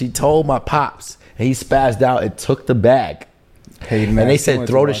pops. She told my pops, and he spazzed out and took the bag. Hey, man, And they I said, wanted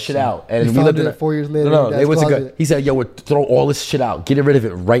throw to this watch shit that. out. And You we found lived in it 4 years later No, in they Dad's went to go. closet. He said, yo, throw all this shit out. Get rid of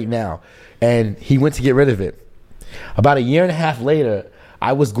it right now. And he went to get rid of it. About a year and a half later,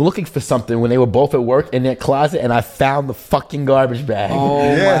 I was looking for something when they were both at work in their closet, and I found the fucking garbage bag. Oh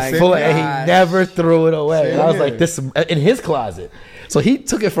Yeah, my same Full of, god! and he never threw it away. And I was here. like, this in his closet. So he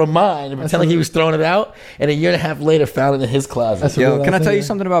took it from mine and pretended like he was throwing it out, and a year and a half later found it in his closet. That's a Yo, real can I ass tell you nigga.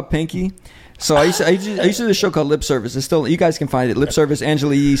 something about Pinky? So I used to do a show called Lip Service. It's still, you guys can find it. Lip Service.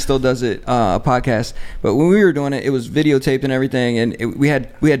 Angela Yee still does it, a podcast. But when we were doing it, it was videotaped and everything. And we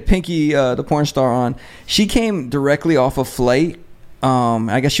had Pinky, the porn star, on. She came directly off a flight.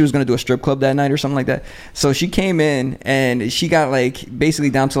 I guess she was gonna do a strip club that night or something like that. So she came in and she got like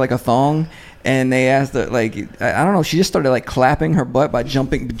basically down to like a thong. And they asked her, like, I don't know, she just started like clapping her butt by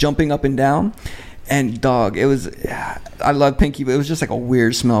jumping up and down. And dog, it was, I love Pinky, but it was just like a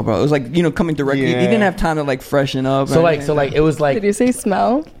weird smell, bro. It was like, coming directly. He Yeah. didn't have time to like freshen up. So or like, anything. it was like, Did you say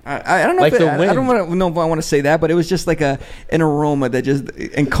smell? I don't know. like if the I don't wind. know if I want to say that, but it was just like an aroma that just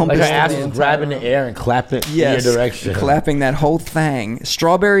encompassed. like her ass the was entire grabbing the room. air and clapping Yes, in your direction. clapping that whole thing.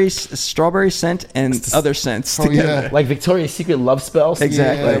 Strawberry scent and other scents Oh, together. yeah. Like Victoria's Secret love spells.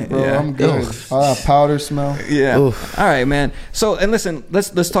 Exactly. Yeah, bro, Yeah. I'm good. Ugh. Powder smell. Yeah. Oof. All right, man. So, and listen,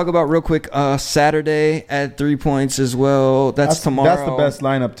 let's talk about real quick. Saturday at 3 Points as well. That's tomorrow. That's the best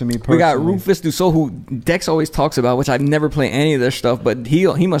lineup to me personally. We got Rufus Dusso, who Dex always talks about, which I've never played any of their stuff, but he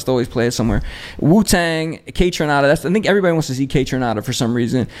must always play it somewhere. Wu-Tang, K Tronada. I think everybody wants to see K Tronada for some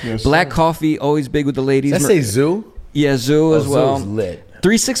reason. Yes, Black sir. Coffee, always big with the ladies. Let's say Zoo. Yeah, Zoo as Oh, well. Zoo's lit.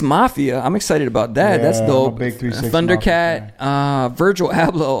 3-6 Mafia. I'm excited about that. Yeah, That's I'm dope. a big 3-6 Thundercat, Virgil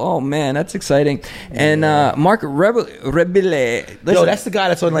Abloh. Oh man, that's exciting. And Mark Rebile. Yo, that's the guy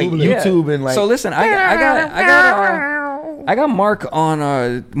that's on like YouTube and like. So listen, I got Mark on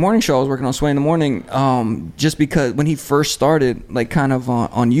a morning show I was working on, Sway in the Morning, just because when he first started, like kind of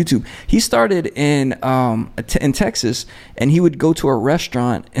on YouTube, he started in Texas, and he would go to a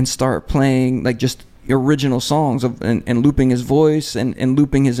restaurant and start playing like just original songs and looping his voice and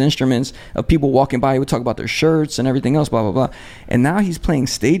looping his instruments of people walking by. He would talk about their shirts and everything else, blah blah blah. And now he's playing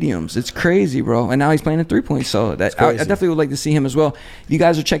stadiums. It's crazy, bro. And now he's playing at 3 Points. So that I definitely would like to see him as well. If you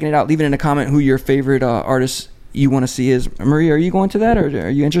guys are checking it out, leave it in a comment who your favorite artist you want to see is. Maria, are you going to that, or are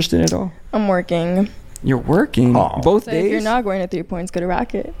you interested at all? I'm working. You're working Oh. both So days. if you're not going to 3 Points, go to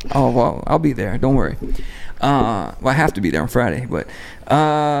Racket. Oh well, I'll be there. Don't worry. Well, I have to be there on Friday. But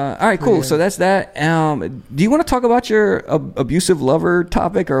all right, cool. Yeah. So that's that. Do you want to talk about your abusive lover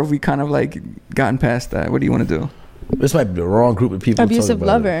topic, or have we kind of like gotten past that? What do you want to do? This might be the wrong group of people. to talk Abusive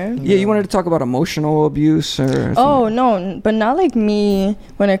about it. lover. Yeah, you wanted to talk about emotional abuse or? Oh no, but not like me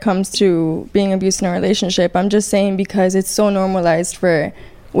when it comes to being abused in a relationship. I'm just saying because it's so normalized for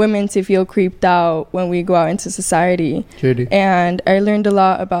women to feel creeped out when we go out into society. JD. And I learned a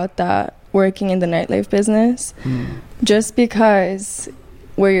lot about that working in the nightlife business. Just because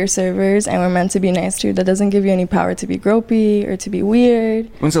we're your servers and we're meant to be nice to you, that doesn't give you any power to be gropey or to be weird.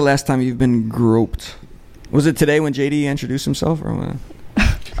 When's the last time you've been groped? Was it today when JD introduced himself, or what?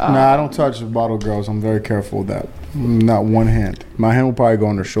 Nah, I don't touch bottle girls. I'm very careful with that. Not one hand. My hand will probably go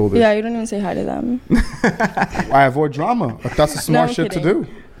on their shoulders. Yeah, you don't even say hi to them. I avoid drama. That's a smart I'm shit to kidding. do.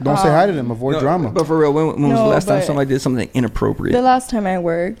 Don't say hi to them. Avoid drama. But for real, when was the No, last time but- somebody did something inappropriate? The last time I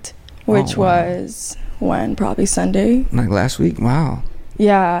worked, which Oh, wow. was when? Probably Sunday. Like last week? Wow.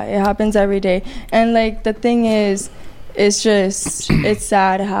 Yeah, it happens every day. And like the thing is, it's just, it's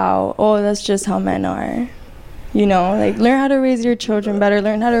sad how, oh, that's just how men are. You know, like learn how to raise your children better,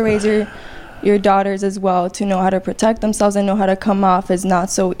 learn how to raise your daughters as well, to know how to protect themselves and know how to come off as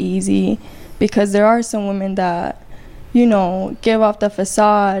not so easy. Because there are some women that, you know, give off the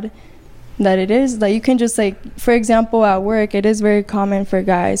facade that it is like you can just like, for example, at work, it is very common for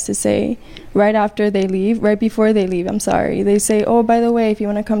guys to say right after they leave, right before they leave, I'm sorry, they say, oh, by the way, if you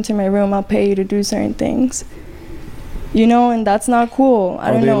want to come to my room, I'll pay you to do certain things. You know, and that's not cool. I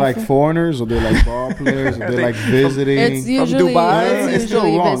Are don't they know. like foreigners? Or they like ball players? Or they like visiting? It's usually, Dubai? it's It's still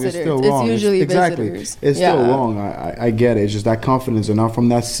usually wrong. visitors. It's still wrong. usually exactly. visitors. It's Yeah. still wrong. I get it. It's just that confidence. They're not from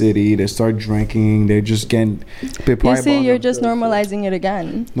that city. They start drinking. They're just getting. You see, you're just normalizing it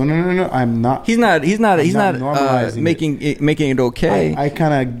again. No. I'm not. He's not I'm not normalizing it. making it okay. I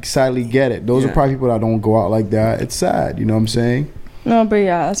kind of sadly get it. Those Yeah. are probably people that don't go out like that. It's sad. You know what I'm saying? No, but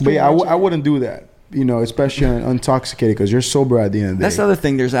yeah, that's But pretty yeah, much I it. wouldn't do that. You know, especially intoxicated because you're sober at the end of the day. That's the other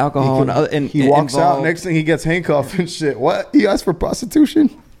thing. There's alcohol He walks out. Next thing he gets handcuffed and shit. What? He asked for prostitution?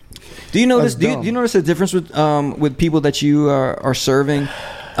 Do you notice? That's Do you notice a difference with people that you are serving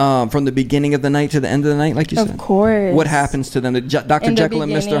from the beginning of the night to the end of the night, like you said? Of course. What happens to them? The Dr. In the Jekyll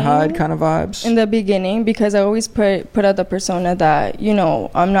and Mr. beginning- Hyde kind of vibes. In the beginning, because I always put out the persona that, you know,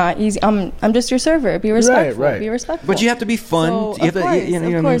 I'm not easy. I'm just your server. Be respectful. right. Be respectful. But you have to be fun. So, You have of to, course, you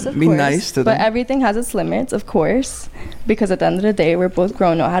know, of course, of be course. nice to But them. everything has its limits, of course, because at the end of the day, we're both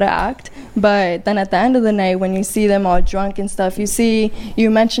grown, know how to act. But then at the end of the night, when you see them all drunk and stuff, you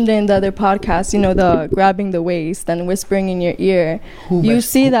mentioned it in the other podcast, you know, the grabbing the waist and whispering in your ear. You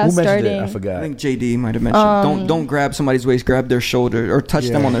see that who mentioned starting. it? I I forgot. think JD might have mentioned. Don't grab somebody's waist. Grab their shoulder or touch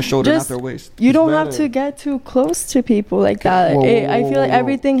them Yeah. on their shoulder, Just- not their waist. You don't better. have to get too close to people like that. Whoa, I whoa, feel like whoa, whoa.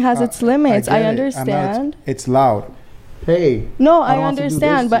 everything has its limits. get I it. understand. It's loud. Hey. No, I I don't have to do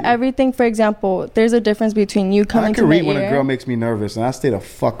understand, this but to you. everything, for example, there's a difference between you I coming to can my read when a girl ear. makes me nervous, and I stay the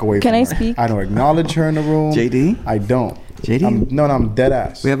fuck away Can from I her. speak? I don't acknowledge her in the room. JD, I don't. JD, No, I'm dead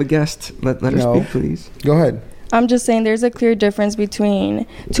ass. we have a guest. Let her No. speak, please. Go ahead. I'm just saying there's a clear difference between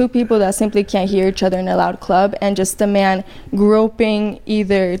two people that simply can't hear each other in a loud club and just a man groping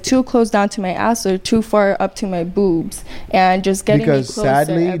either too close down to my ass or too far up to my boobs and just getting Because me closer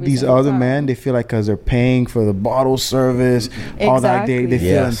sadly, every these single other time. men, they feel like because they're paying for the bottle service, all that, they Exactly. feel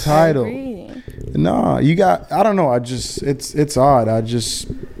Yes. I entitled. agree. No, you got. I don't know. It's odd.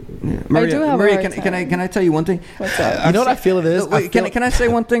 Maria, do have a Maria, hard can I tell you one thing? What's up? You know what I feel it is? Wait, can I say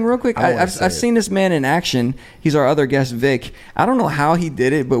one thing real quick? I wanna I've say it. seen this man in action. He's our other guest, Vic. I don't know how he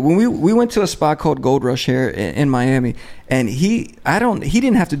did it, but when we went to a spot called Gold Rush here in Miami, and he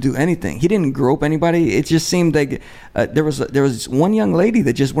didn't have to do anything. He didn't grope anybody. It just seemed like there was one young lady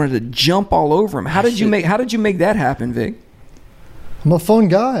that just wanted to jump all over him. How did you make that happen, Vic? I'm a fun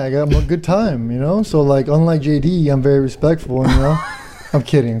guy. I got a good time, you know. So like, unlike JD, I'm very respectful, you know. I'm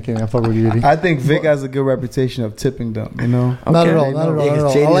kidding. I fuck with JD. I think Vic has a good reputation of tipping them. You know. Not at Okay. all. Not at all. Yeah, Not at 'cause all.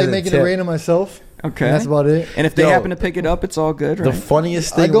 I JD like is a making it tip. rain on myself. Okay, And that's about it. And if they Yo, happen to pick it up, it's all good, The right?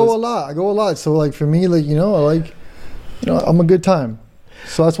 funniest I thing go was, a lot. So like for me, like, you know, I like, you know, I'm a good time.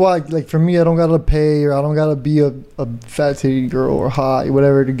 So that's why, like, for me, I don't gotta pay or I don't gotta be a fat titty girl or hot,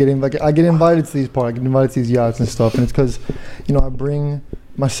 whatever, to get in. Like, I get invited to these parties, I get invited to these yachts and stuff, and it's because, you know, I bring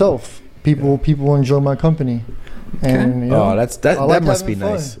myself. People enjoy my company, and you know, oh, that I like must be having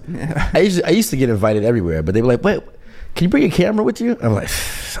nice. Yeah. I used to get invited everywhere, but they were like, "Wait, can you bring a camera with you?" I'm like,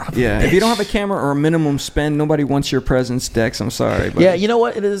 "Son of a Yeah, if you don't have a camera or a minimum spend, nobody wants your presence, Dex. I'm sorry. But Yeah, you know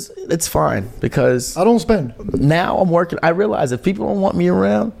what? It is. It's fine because I don't spend. now I'm working. I realize if people don't want me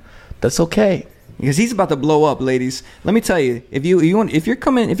around, that's okay. because he's about to blow up, ladies. Let me tell you, if you're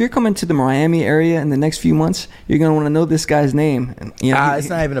coming to the Miami area in the next few months, you're gonna want to know this guy's name. And, you know, It's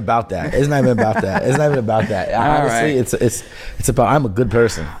not even about that. It's not even about that. It's not even about that. Honestly, right. it's about I'm a good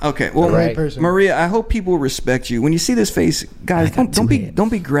person. Okay, well, Right. Maria, I hope people respect you when you see this face, guys. Don't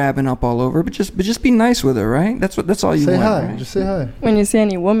be grabbing up all over, but just be nice with her, right? That's all you Say want. hi. Right? Just say hi. When you see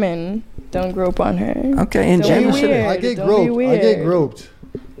any woman, don't grope on her. Okay, and Don't be Jen, weird. I get Don't be groped. I weird. get groped.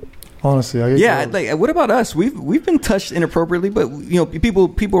 Honestly, I get yeah, groped. like what about us? We've been touched inappropriately, but you know,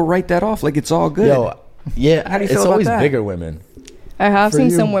 people write that off like it's all good. Yo, yeah, How do you feel it's about always that? bigger women. I have For seen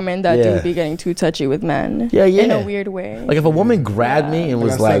you. some women that Yeah. do be getting too touchy with men. Yeah, yeah. In a weird way. Like if a woman grabbed me and Like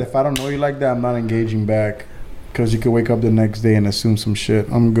was I said, like, if I don't know you like that, I'm not engaging back. Because you could wake up the next day and assume some shit.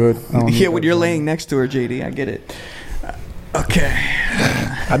 I'm good. I don't need Yeah, when that you're drama. laying next to her, JD, I get it. Okay.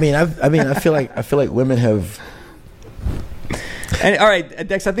 I feel like women have. And, all right,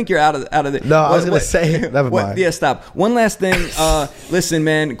 Dex, I think you're out of the. No, I was gonna say, never mind. Yeah, stop. One last thing. Listen,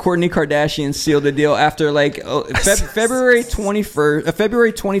 man, Kourtney Kardashian sealed the deal after like February 21st,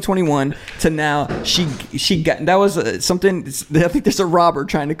 February 2021 to now. She got that was something. I think there's a robber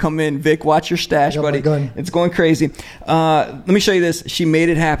trying to come in. Vic, watch your stash, I got my buddy. gun. It's going crazy. Let me show you this. She made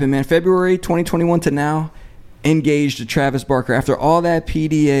it happen, man. February 2021 to now. Engaged to Travis Barker after all that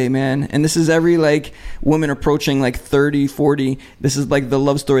PDA, man. And this is every like woman approaching like 30, 40. This is like the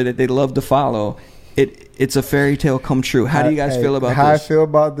love story that they love to follow. It's a fairy tale come true. How do you guys feel about how this? I feel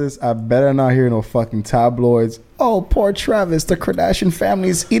about this, I better not hear no fucking tabloids. Oh, poor Travis, the Kardashian family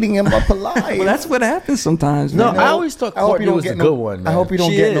is eating him up alive. Well, that's what happens sometimes. No, man. I always thought Kourtney was a good one. I hope you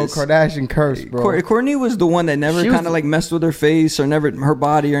don't She get no is. Kardashian curse, bro. Kourtney was the one that never She was- kind of like messed with her face or never her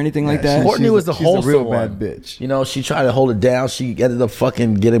body or anything like that. she's- Kourtney was the she's a wholesome real one. bad bitch. You know, she tried to hold it down. She ended up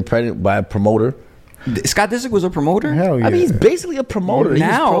fucking getting pregnant by a promoter. Scott Disick was a promoter. Hell yeah. I mean, he's basically a promoter.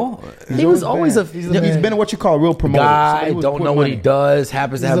 Now, he was always a He's been what you call a real promoter. guy. Somebody who's Don't put know what money. he does.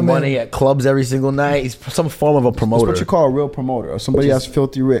 Happens to He's have a money man. at clubs every single night. He's some form of a That's promoter. what you call a real promoter, or somebody that's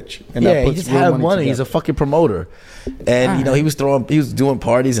filthy rich. And Yeah, that he puts just real had money. He's a together. fucking promoter. And you know, he was doing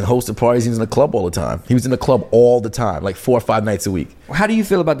parties and hosting parties. He was in the club all the time. He was in the club all the time, like 4 or 5 nights a week. how do you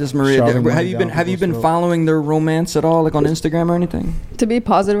feel about this, Maria? Shoving money Have you been down have you been people's following their romance at all, like on Instagram or anything? To be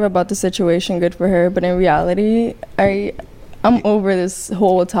positive about the situation, good for her. But in reality, I'm over this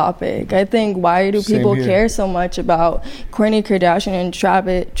whole topic. I think why do Same people here. care so much about Kourtney Kardashian and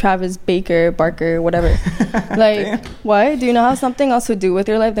Travis Barker, whatever? Like, why? Do you know have something else to do with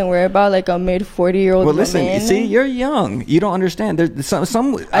your life than worry about like a mid 40-year-old Well, woman? listen. See, you're young. You don't understand. There's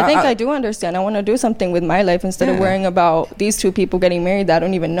some. I think I do understand. I want to do something with my life instead of Yeah. worrying about these two people getting married that I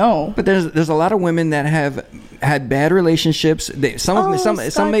don't even know. But there's a lot of women that have had bad relationships.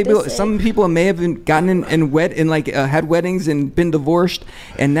 Some people may have been gotten in like had weddings and been divorced,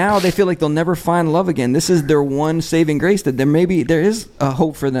 and now they feel like they'll never find love again. This is their one saving grace that there is a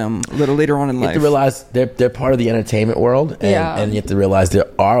hope for them a little later on in You have life. to realize they're part of the entertainment world, and you have to realize there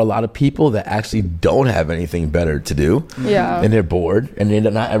are a lot of people that actually don't have anything better to do. Yeah. And they're bored, and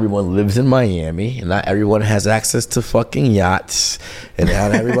not everyone lives in Miami, and not everyone has access to fucking yachts, and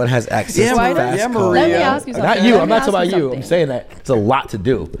not everyone has access Yeah, to Why fast yeah, cars. Let me Maria. ask you something. Not you. Let I'm me not ask talking about you. I'm something. saying that it's a lot to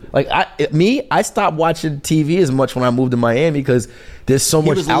do. Like I stopped watching TV as much when I moved to Miami because there's so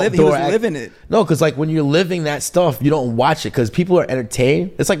much outdoor. He was living it. No, because like when you're living that stuff, you don't watch it because people are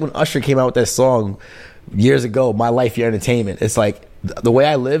entertained. It's like when Usher came out with that song years ago, "My Life, Your Entertainment." It's like the way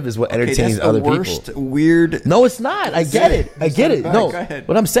I live is what entertains that's the other worst, people. Weird. No, it's not. I get it. I get it. No, Go ahead.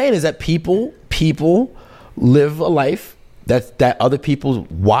 what I'm saying is that people live a life that other people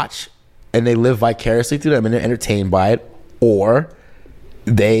watch, and they live vicariously through them, and they're entertained by it, or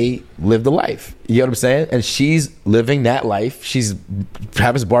they live the life. You know what I'm saying? And she's living that life.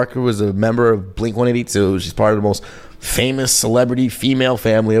 Travis Barker was a member of Blink-182. She's part of the most famous celebrity female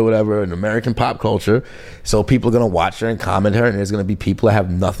family or whatever in American pop culture. So people are going to watch her and comment her, and there's going to be people that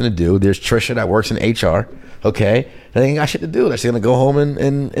have nothing to do. There's Trisha that works in HR. Okay, they ain't got shit to do. They're just gonna go home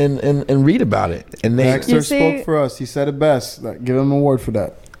and read about it. And they Dexter You see- spoke for us. He said it best. Like, give him an award for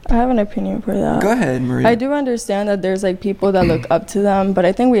that. I have an opinion for that. Go ahead, Maria. I do understand that there's like people that look up to them, but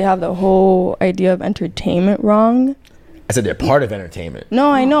I think we have the whole idea of entertainment wrong. I said they're part of entertainment.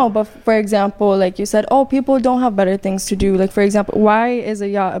 No, I know, but for example, like you said, oh, people don't have better things to do. Like for example, why is a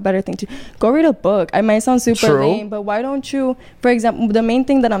yacht a better thing to go read a book? I might sound super True. lame, but why don't you? For example, the main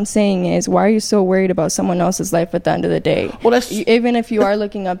thing that I'm saying is, why are you so worried about someone else's life at the end of the day? Well, that's Even if you are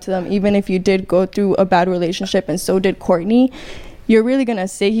looking up to them, even if you did go through a bad relationship, and so did Kourtney. You're really gonna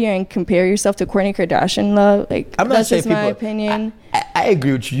sit here and compare yourself to Kourtney Kardashian, love? Like I'm not that's saying just my people- opinion. I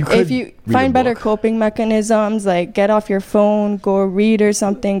agree with you. You could If you read find a better book. coping mechanisms, like get off your phone, go read or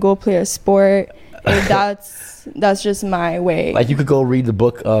something, go play a sport, That's just my way. Like you could go read the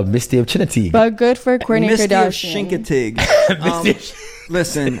book Misty of Chinnatig. But good for Kourtney Misty of Kardashian. Shinkatig.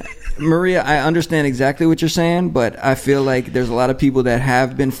 Listen, Maria, I understand exactly what you're saying, but I feel like there's a lot of people that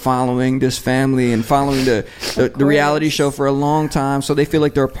have been following this family and following the reality show for a long time, so they feel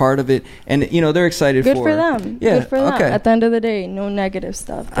like they're a part of it, and they're excited Good for for it. them. Yeah, Good for them. okay. At the end of the day, no negative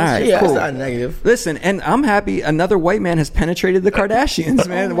stuff. All right, Yeah, cool. that's not negative. Listen, and I'm happy another white man has penetrated the Kardashians,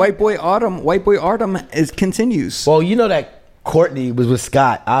 man. White boy Autumn continues. Well, you know that Kourtney was with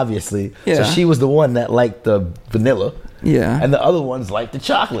Scott, obviously. Yeah. So she was the one that liked the vanilla. Yeah. And the other ones liked the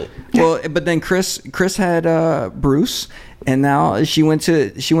chocolate. Well, but then Chris had Bruce, and now she went to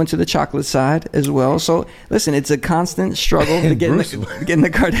the chocolate side as well. So listen, it's a constant struggle to get in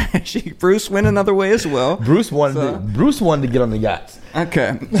the Kardashian. Bruce went another way as well. Bruce wanted to get on the yachts.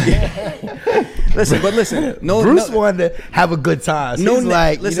 Okay. Listen. Bruce wanted to have a good time. So he's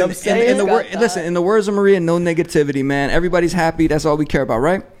like, listen, you know what I'm saying? in the words of Maria, no negativity, man. Everybody's happy. That's all we care about,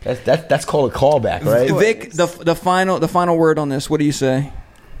 right? That's called a callback, right? Vic, the final word on this. What do you say?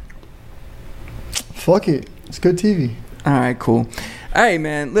 Fuck it. It's good TV. All right, cool. All right,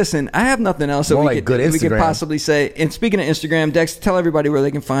 man. Listen, I have nothing else that More we like good could Instagram. possibly say. And speaking of Instagram, Dex, tell everybody where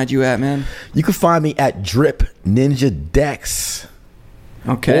they can find you at, man. You can find me at Drip Ninja Dex.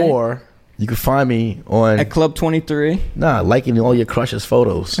 Okay. Or you can find me on At Club 23. liking all your crushes'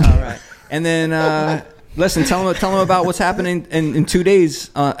 photos. All right. And then listen, tell them about what's happening in 2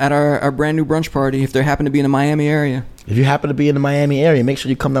 days at our brand new brunch party if they happen to be in the Miami area. If you happen to be in the Miami area, make sure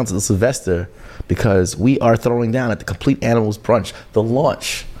you come down to the Sylvester because we are throwing down at the Complete Animals Brunch, the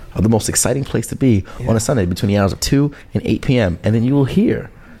launch of the most exciting place to be on a Sunday between the hours of 2 and 8 p.m. And then you will hear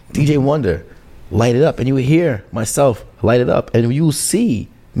DJ Wonder light it up, and you will hear myself light it up, and you will see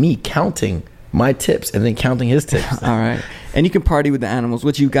me counting my tips and then counting his tips. All right. And you can party with the animals,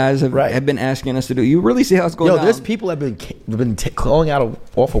 which you guys have been asking us to do. You really see how it's going down. There's people that have been calling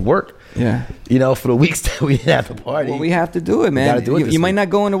off of work. Yeah. For the weeks that we didn't have to party. Well, we have to do it, man. gotta do it this You might week. not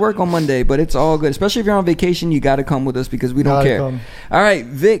go into work on Monday, but it's all good. Especially if you're on vacation, you got to come with us because we don't Gotta care. come. All right,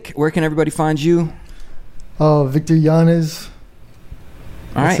 Vic, where can everybody find you? Victor Yanez,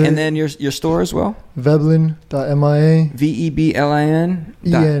 All right, That's it. and then your store as well? Veblin.mia. VEBLIN.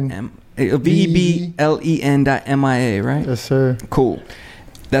 EN. VEBLEN.MIA, right? Yes, sir. Cool.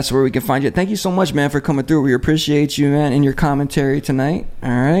 That's where we can find you. Thank you so much, man, for coming through. We appreciate you, man, and your commentary tonight. All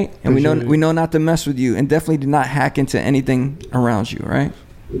right, and Appreciate it. we know not to mess with you, and definitely do not hack into anything around you. Right?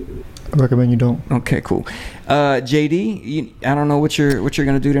 I recommend you don't. Okay, cool. JD, I don't know what you're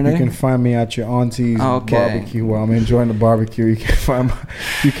gonna do today. You can find me at your auntie's Okay. barbecue while I'm enjoying the barbecue. You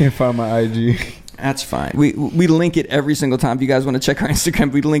can find my IG. That's fine. We link it every single time. If you guys want to check our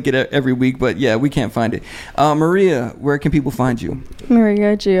Instagram, we link it every week. But yeah, we can't find it. Maria, where can people find you?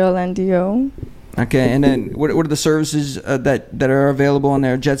 Maria Giolandio. Okay, and then what are the services that are available on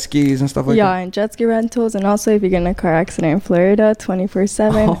there? Jet skis and stuff like Yeah, that? and jet ski rentals. And also, if you get in a car accident in Florida,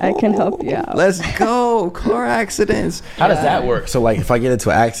 24/7, I can help you out. Let's go. Car accidents. How does that work? So, like, if I get into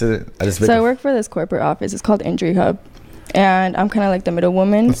an accident, I just make So I work for this corporate office. It's called Injury Hub. And I'm kind of like the middle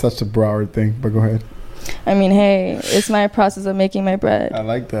woman. That's such a Broward thing, but go ahead. I mean, hey, it's my process of making my bread. I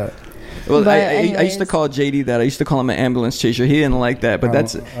like that. Well, But I used to anyways. call JD that. I used to call him an ambulance chaser. He didn't like that, but I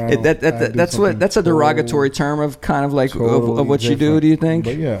that's don't- that's a derogatory term of kind of like of Totally what you do. different. Do you think?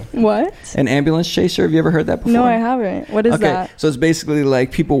 But yeah. What? An ambulance chaser? Have you ever heard that before? No, I haven't. What is Okay, that? so it's basically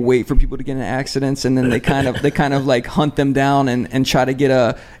like people wait for people to get in accidents, and then they kind of like hunt them down and try to get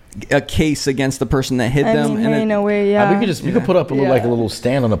a case against the person that hit I them. mean, and hey, then, no way, yeah. we could put up a little like a little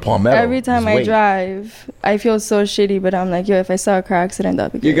stand on the Palmetto. Every time Just I wait. drive, I feel so shitty, but I'm like, yo, if I saw a car accident,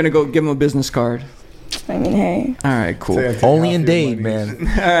 that'd be good. you're gonna go give them a business card. I mean, hey. All right, cool. Say I take Only half in your Dade, money.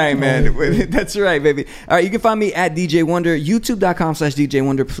 man. All right, man. That's right, baby. All right, you can find me at DJ Wonder, youtube.com/DJ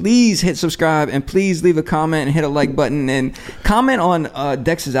Wonder. Please hit subscribe and please leave a comment and hit a like button and comment on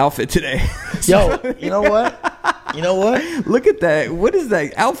Dex's outfit today. Yo, you know what? Look at that. What is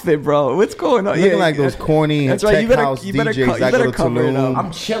that outfit, bro? What's going on? Looking like those corny That's tech right. You better- house you better DJs co- you that better go to cover it Tulum. up.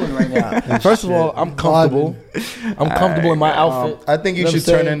 I'm chilling right now. First of all, I'm comfortable. I'm comfortable in my outfit. I think you Know what should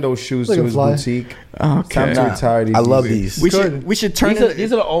I'm turn saying? in those shoes Like to a his fly. boutique. Okay. I'm too tired of these. I love Yeezys. these. We should turn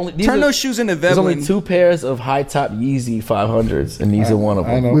These are the only. turn those shoes into There's only Veblen. 2 pairs of high top Yeezy 500s, and these are one of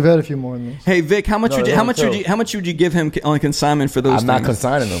I them. know. We've had a few more in this. Hey Vic, how much No, would you they how don't much would tell. you how much would you give him on consignment for those I'm not things?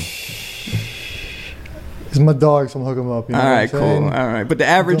 consigning them. It's my dog, so I'm hooking him up. You know All what I'm right, cool. saying? All right, but the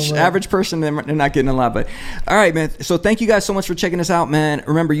average person, they're not getting a lot. But all right, man. So thank you guys so much for checking us out, man.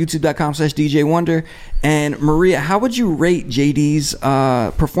 Remember youtube.com/DJ Wonder. And Maria, how would you rate JD's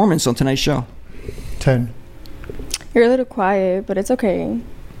performance on tonight's show? 10. You're a little quiet, but it's okay.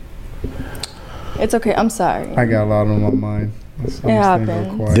 It's okay. I'm sorry. I got a lot on my mind. It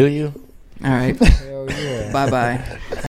happens. Do you? All right. Hell yeah. Bye bye.